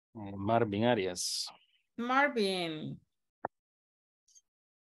 Marvin Arias. Marvin.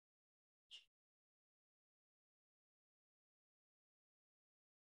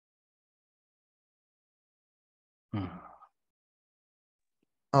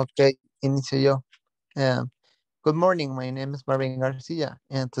 Okay, inicio yo. Good morning, my name is Marvin Garcia,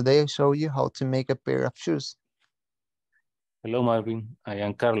 and today I show you how to make a pair of shoes. Hello, Marvin. I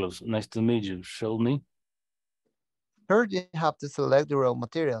am Carlos. Nice to meet you. Show me. First, you have to select the raw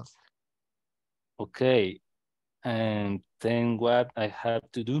materials. Okay. And then what I have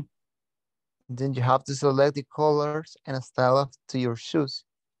to do? Then you have to select the colors and style to your shoes.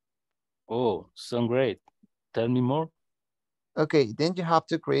 Oh, sound great. Tell me more. Okay, then you have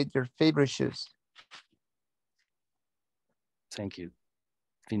to create your favorite shoes. Thank you.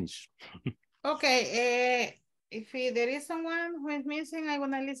 Finish. Okay, if there is someone who is missing, I'm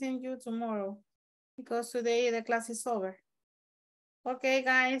gonna listen to you tomorrow because today the class is over. Okay,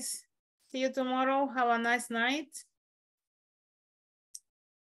 guys, see you tomorrow. Have a nice night.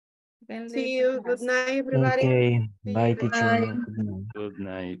 See you. Good night, everybody. Okay, See bye, you. teacher. Bye. Good night. Good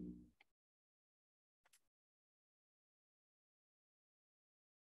night.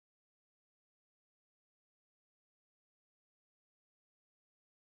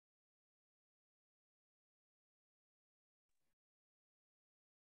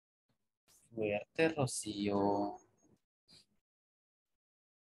 Fuerte, Rocío.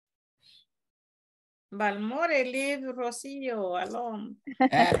 Balmore, leave Rocío alone.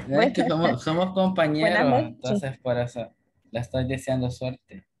 Es que somos Buenas compañeros, noches. entonces por eso le estoy deseando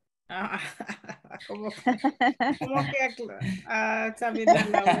suerte. Ah, como que examinar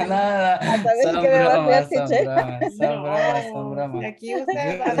la A saber Son qué me va a bromas, hacer, son teacher. bromas, son bromas, son No, bromas. si aquí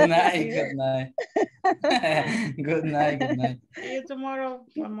usted va a Good night, decir. good night. Good night, good night. See you tomorrow,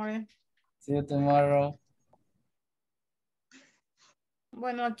 Balmore. See you tomorrow.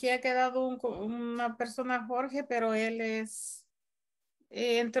 Bueno, aquí ha quedado una persona, Jorge, pero él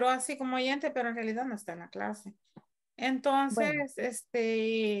entró así como oyente, pero en realidad no está en la clase. Entonces,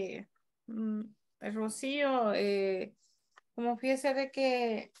 Rocío, como fíjese de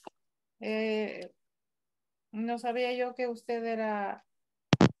que no sabía yo que usted era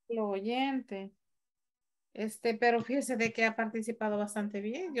lo oyente, pero fíjese de que ha participado bastante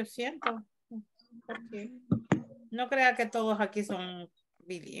bien, yo siento, porque no crea que todos aquí son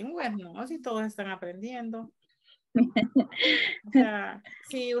bilingües, ¿no? Si todos están aprendiendo. O sea,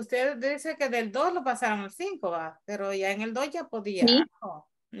 si usted dice que del 2 lo pasaron al 5, ¿va? Pero ya en el 2 ya podía. Sí.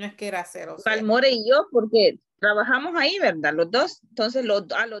 No es que era 0. Balmore y yo, porque trabajamos ahí, ¿verdad? Los dos. Entonces,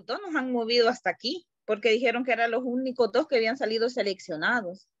 a los dos nos han movido hasta aquí, porque dijeron que eran los únicos dos que habían salido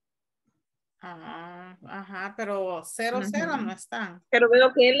seleccionados. Ajá, pero 0 no están. Pero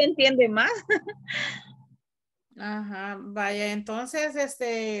veo que él entiende más. Ajá, vaya, entonces,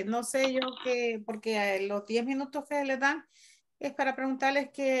 no sé yo qué, porque los 10 minutos que les dan es para preguntarles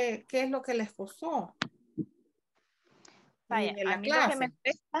qué es lo que les costó. Vaya, de a la mí lo que me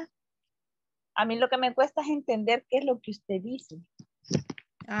cuesta, a mí lo que me cuesta es entender qué es lo que usted dice.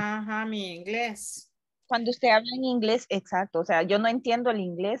 Ajá, mi inglés. Cuando usted habla en inglés, exacto, o sea, yo no entiendo el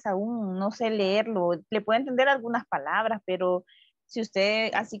inglés aún, no sé leerlo, le puedo entender algunas palabras, pero si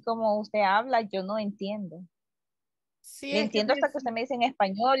usted, así como usted habla, yo no entiendo. Sí, le entiendo hasta que usted me dice en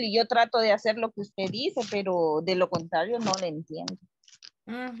español y yo trato de hacer lo que usted dice, pero de lo contrario no le entiendo.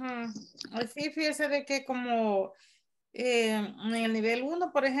 Sí, fíjese de que como en el nivel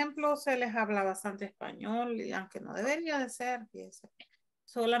 1, por ejemplo, se les habla bastante español, y aunque no debería de ser, fíjese.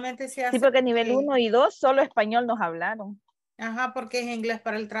 Solamente se hace. Sí, porque nivel 1 y 2 solo español nos hablaron. Ajá, porque es inglés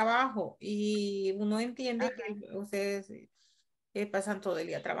para el trabajo y uno entiende que ustedes pasan todo el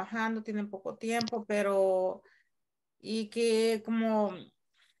día trabajando, tienen poco tiempo, pero y que como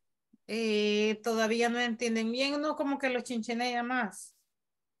todavía no entienden bien, uno como que lo chinchenea más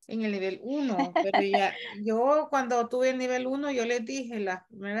en el nivel 1, pero ya yo cuando tuve el nivel 1, yo les dije las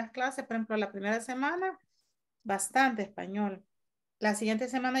primeras clases, por ejemplo, la primera semana, bastante español. La siguiente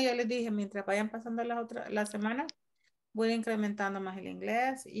semana yo les dije, mientras vayan pasando las semanas, voy incrementando más el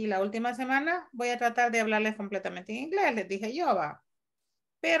inglés y la última semana voy a tratar de hablarles completamente en inglés, les dije yo, va.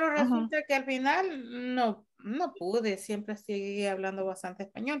 Pero resulta que al final no pude, siempre seguí hablando bastante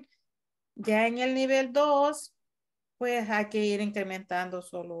español. Ya en el nivel 2, pues hay que ir incrementando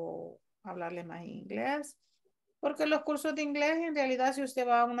solo hablarle más en inglés. Porque los cursos de inglés, en realidad, si usted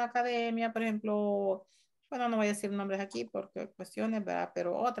va a una academia, por ejemplo, bueno, no voy a decir nombres aquí porque cuestiones, ¿verdad?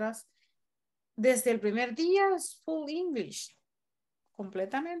 Pero otras, desde el primer día es full English,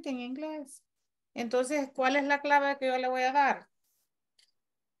 completamente en inglés. Entonces, ¿cuál es la clave que yo le voy a dar?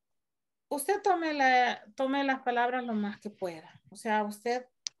 Usted tome las palabras lo más que pueda. O sea, usted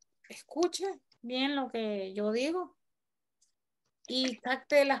escuche bien lo que yo digo y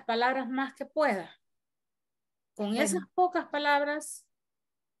capte las palabras más que pueda. Con esas pocas palabras,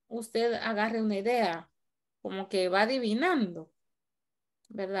 usted agarre una idea, como que va adivinando,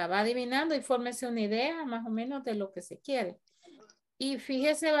 ¿verdad? Va adivinando y fórmese una idea más o menos de lo que se quiere. Y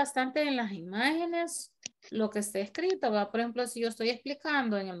fíjese bastante en las imágenes, lo que está escrito, ¿va? Por ejemplo, si yo estoy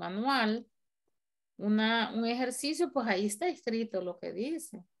explicando en el manual un ejercicio, pues ahí está escrito lo que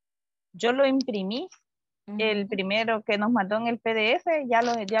dice. Yo lo imprimí, el primero que nos mandó en el PDF, ya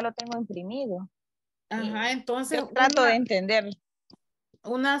lo tengo imprimido. Ajá, entonces Yo trato de entender.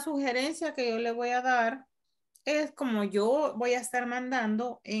 una sugerencia que yo le voy a dar es como yo voy a estar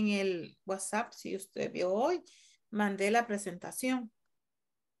mandando en el WhatsApp, si usted vio hoy, mandé la presentación.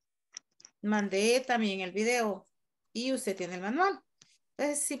 Mandé también el video y usted tiene el manual.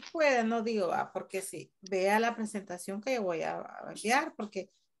 Entonces, si puede, no digo, porque sí, vea la presentación que yo voy a enviar, porque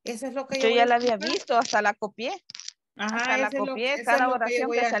eso es lo que yo Yo voy a ya la había explicar. visto, hasta la copié. Ajá, Hasta la eso es copié, eso es cada lo que yo oración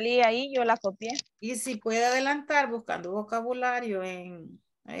voy que a... salía ahí, yo la copié. Y si puede adelantar buscando vocabulario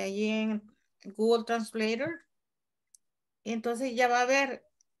allí en Google Translator, entonces ya va a ver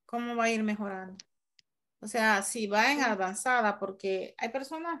cómo va a ir mejorando. O sea, si va en avanzada, porque hay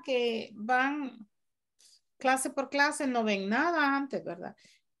personas que van clase por clase, no ven nada antes, ¿verdad?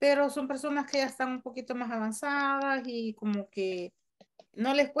 Pero son personas que ya están un poquito más avanzadas y como que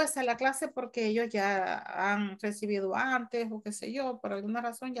no les cuesta la clase porque ellos ya han recibido antes o qué sé yo, por alguna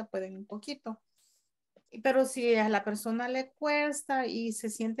razón ya pueden un poquito. Pero si a la persona le cuesta y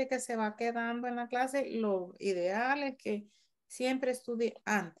se siente que se va quedando en la clase, lo ideal es que siempre estudie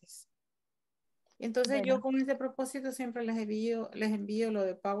antes. Entonces yo con ese propósito siempre les envío lo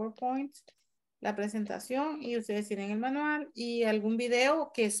de PowerPoint, la presentación y ustedes tienen el manual y algún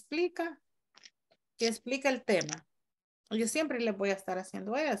video que explica el tema. Yo siempre les voy a estar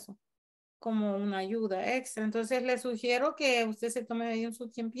haciendo eso como una ayuda extra. Entonces les sugiero que usted se tome ahí un su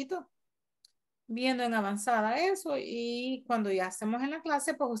tiempito viendo en avanzada eso y cuando ya estemos en la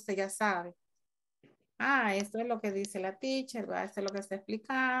clase, pues usted ya sabe. Esto es lo que dice la teacher, ¿va? Esto es lo que está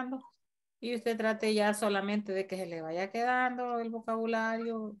explicando. Y usted trate ya solamente de que se le vaya quedando el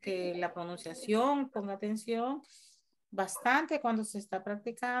vocabulario, que la pronunciación, ponga atención bastante cuando se está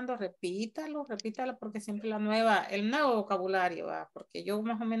practicando, repítalo, porque siempre el nuevo vocabulario, ¿va? Porque yo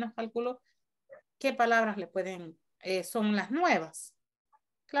más o menos calculo qué palabras le pueden, son las nuevas.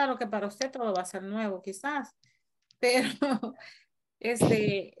 Claro que para usted todo va a ser nuevo quizás, pero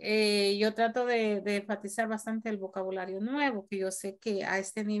yo trato de enfatizar bastante el vocabulario nuevo, que yo sé que a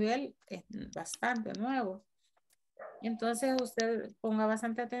este nivel es bastante nuevo. Entonces usted ponga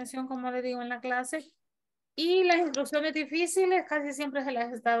bastante atención, como le digo en la clase, y las instrucciones difíciles casi siempre se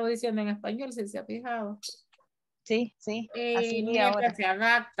las he estado diciendo en español, si se ha fijado. Sí, así vi ahora. Mientras se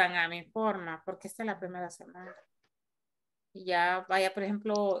adaptan a mi forma, porque esta es la primera semana. Y ya vaya, por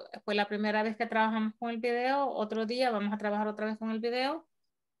ejemplo, fue la primera vez que trabajamos con el video, otro día vamos a trabajar otra vez con el video.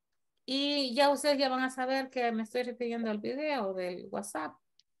 Y ya ustedes ya van a saber que me estoy refiriendo al video del WhatsApp,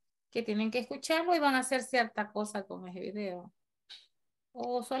 que tienen que escucharlo y van a hacer cierta cosa con ese video.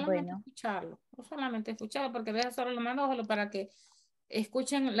 O solamente escucharlo, porque a veces solo lo mando solo para que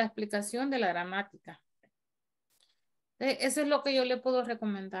escuchen la explicación de la gramática. Eso es lo que yo le puedo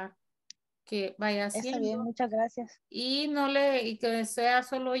recomendar, que vaya haciendo. Está bien, muchas gracias. Y y que sea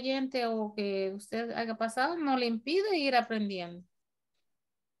solo oyente o que usted haya pasado, no le impide ir aprendiendo.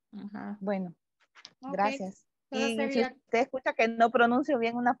 Ajá. Bueno, Okay. gracias. Y si Sería... usted escucha que no pronuncio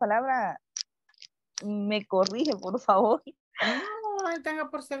bien una palabra, me corrige, por favor. No, tenga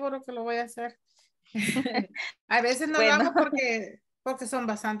por seguro que lo voy a hacer. A veces no lo hago porque son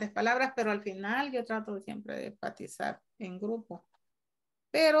bastantes palabras, pero al final yo trato siempre de enfatizar en grupo.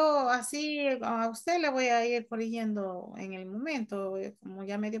 Pero así a usted le voy a ir corrigiendo en el momento, como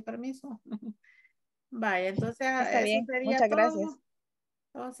ya me dio permiso. Vaya, entonces Está eso bien, sería muchas todo. gracias.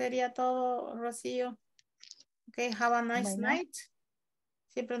 Eso sería todo, Rocío. Ok, have a nice night.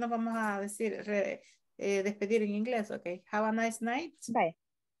 Siempre nos vamos a decir, despedir en inglés, ok. Have a nice night. Bye.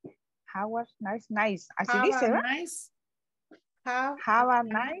 Have a nice night. Así Have dice, a ¿verdad? nice. Have a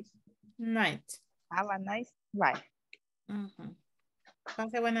nice night. Have a nice bye.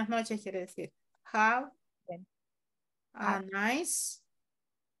 Entonces, buenas noches quiere decir. Have a nice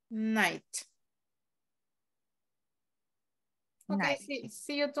night. Okay,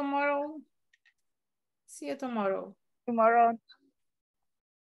 see you tomorrow. See you tomorrow. Tomorrow.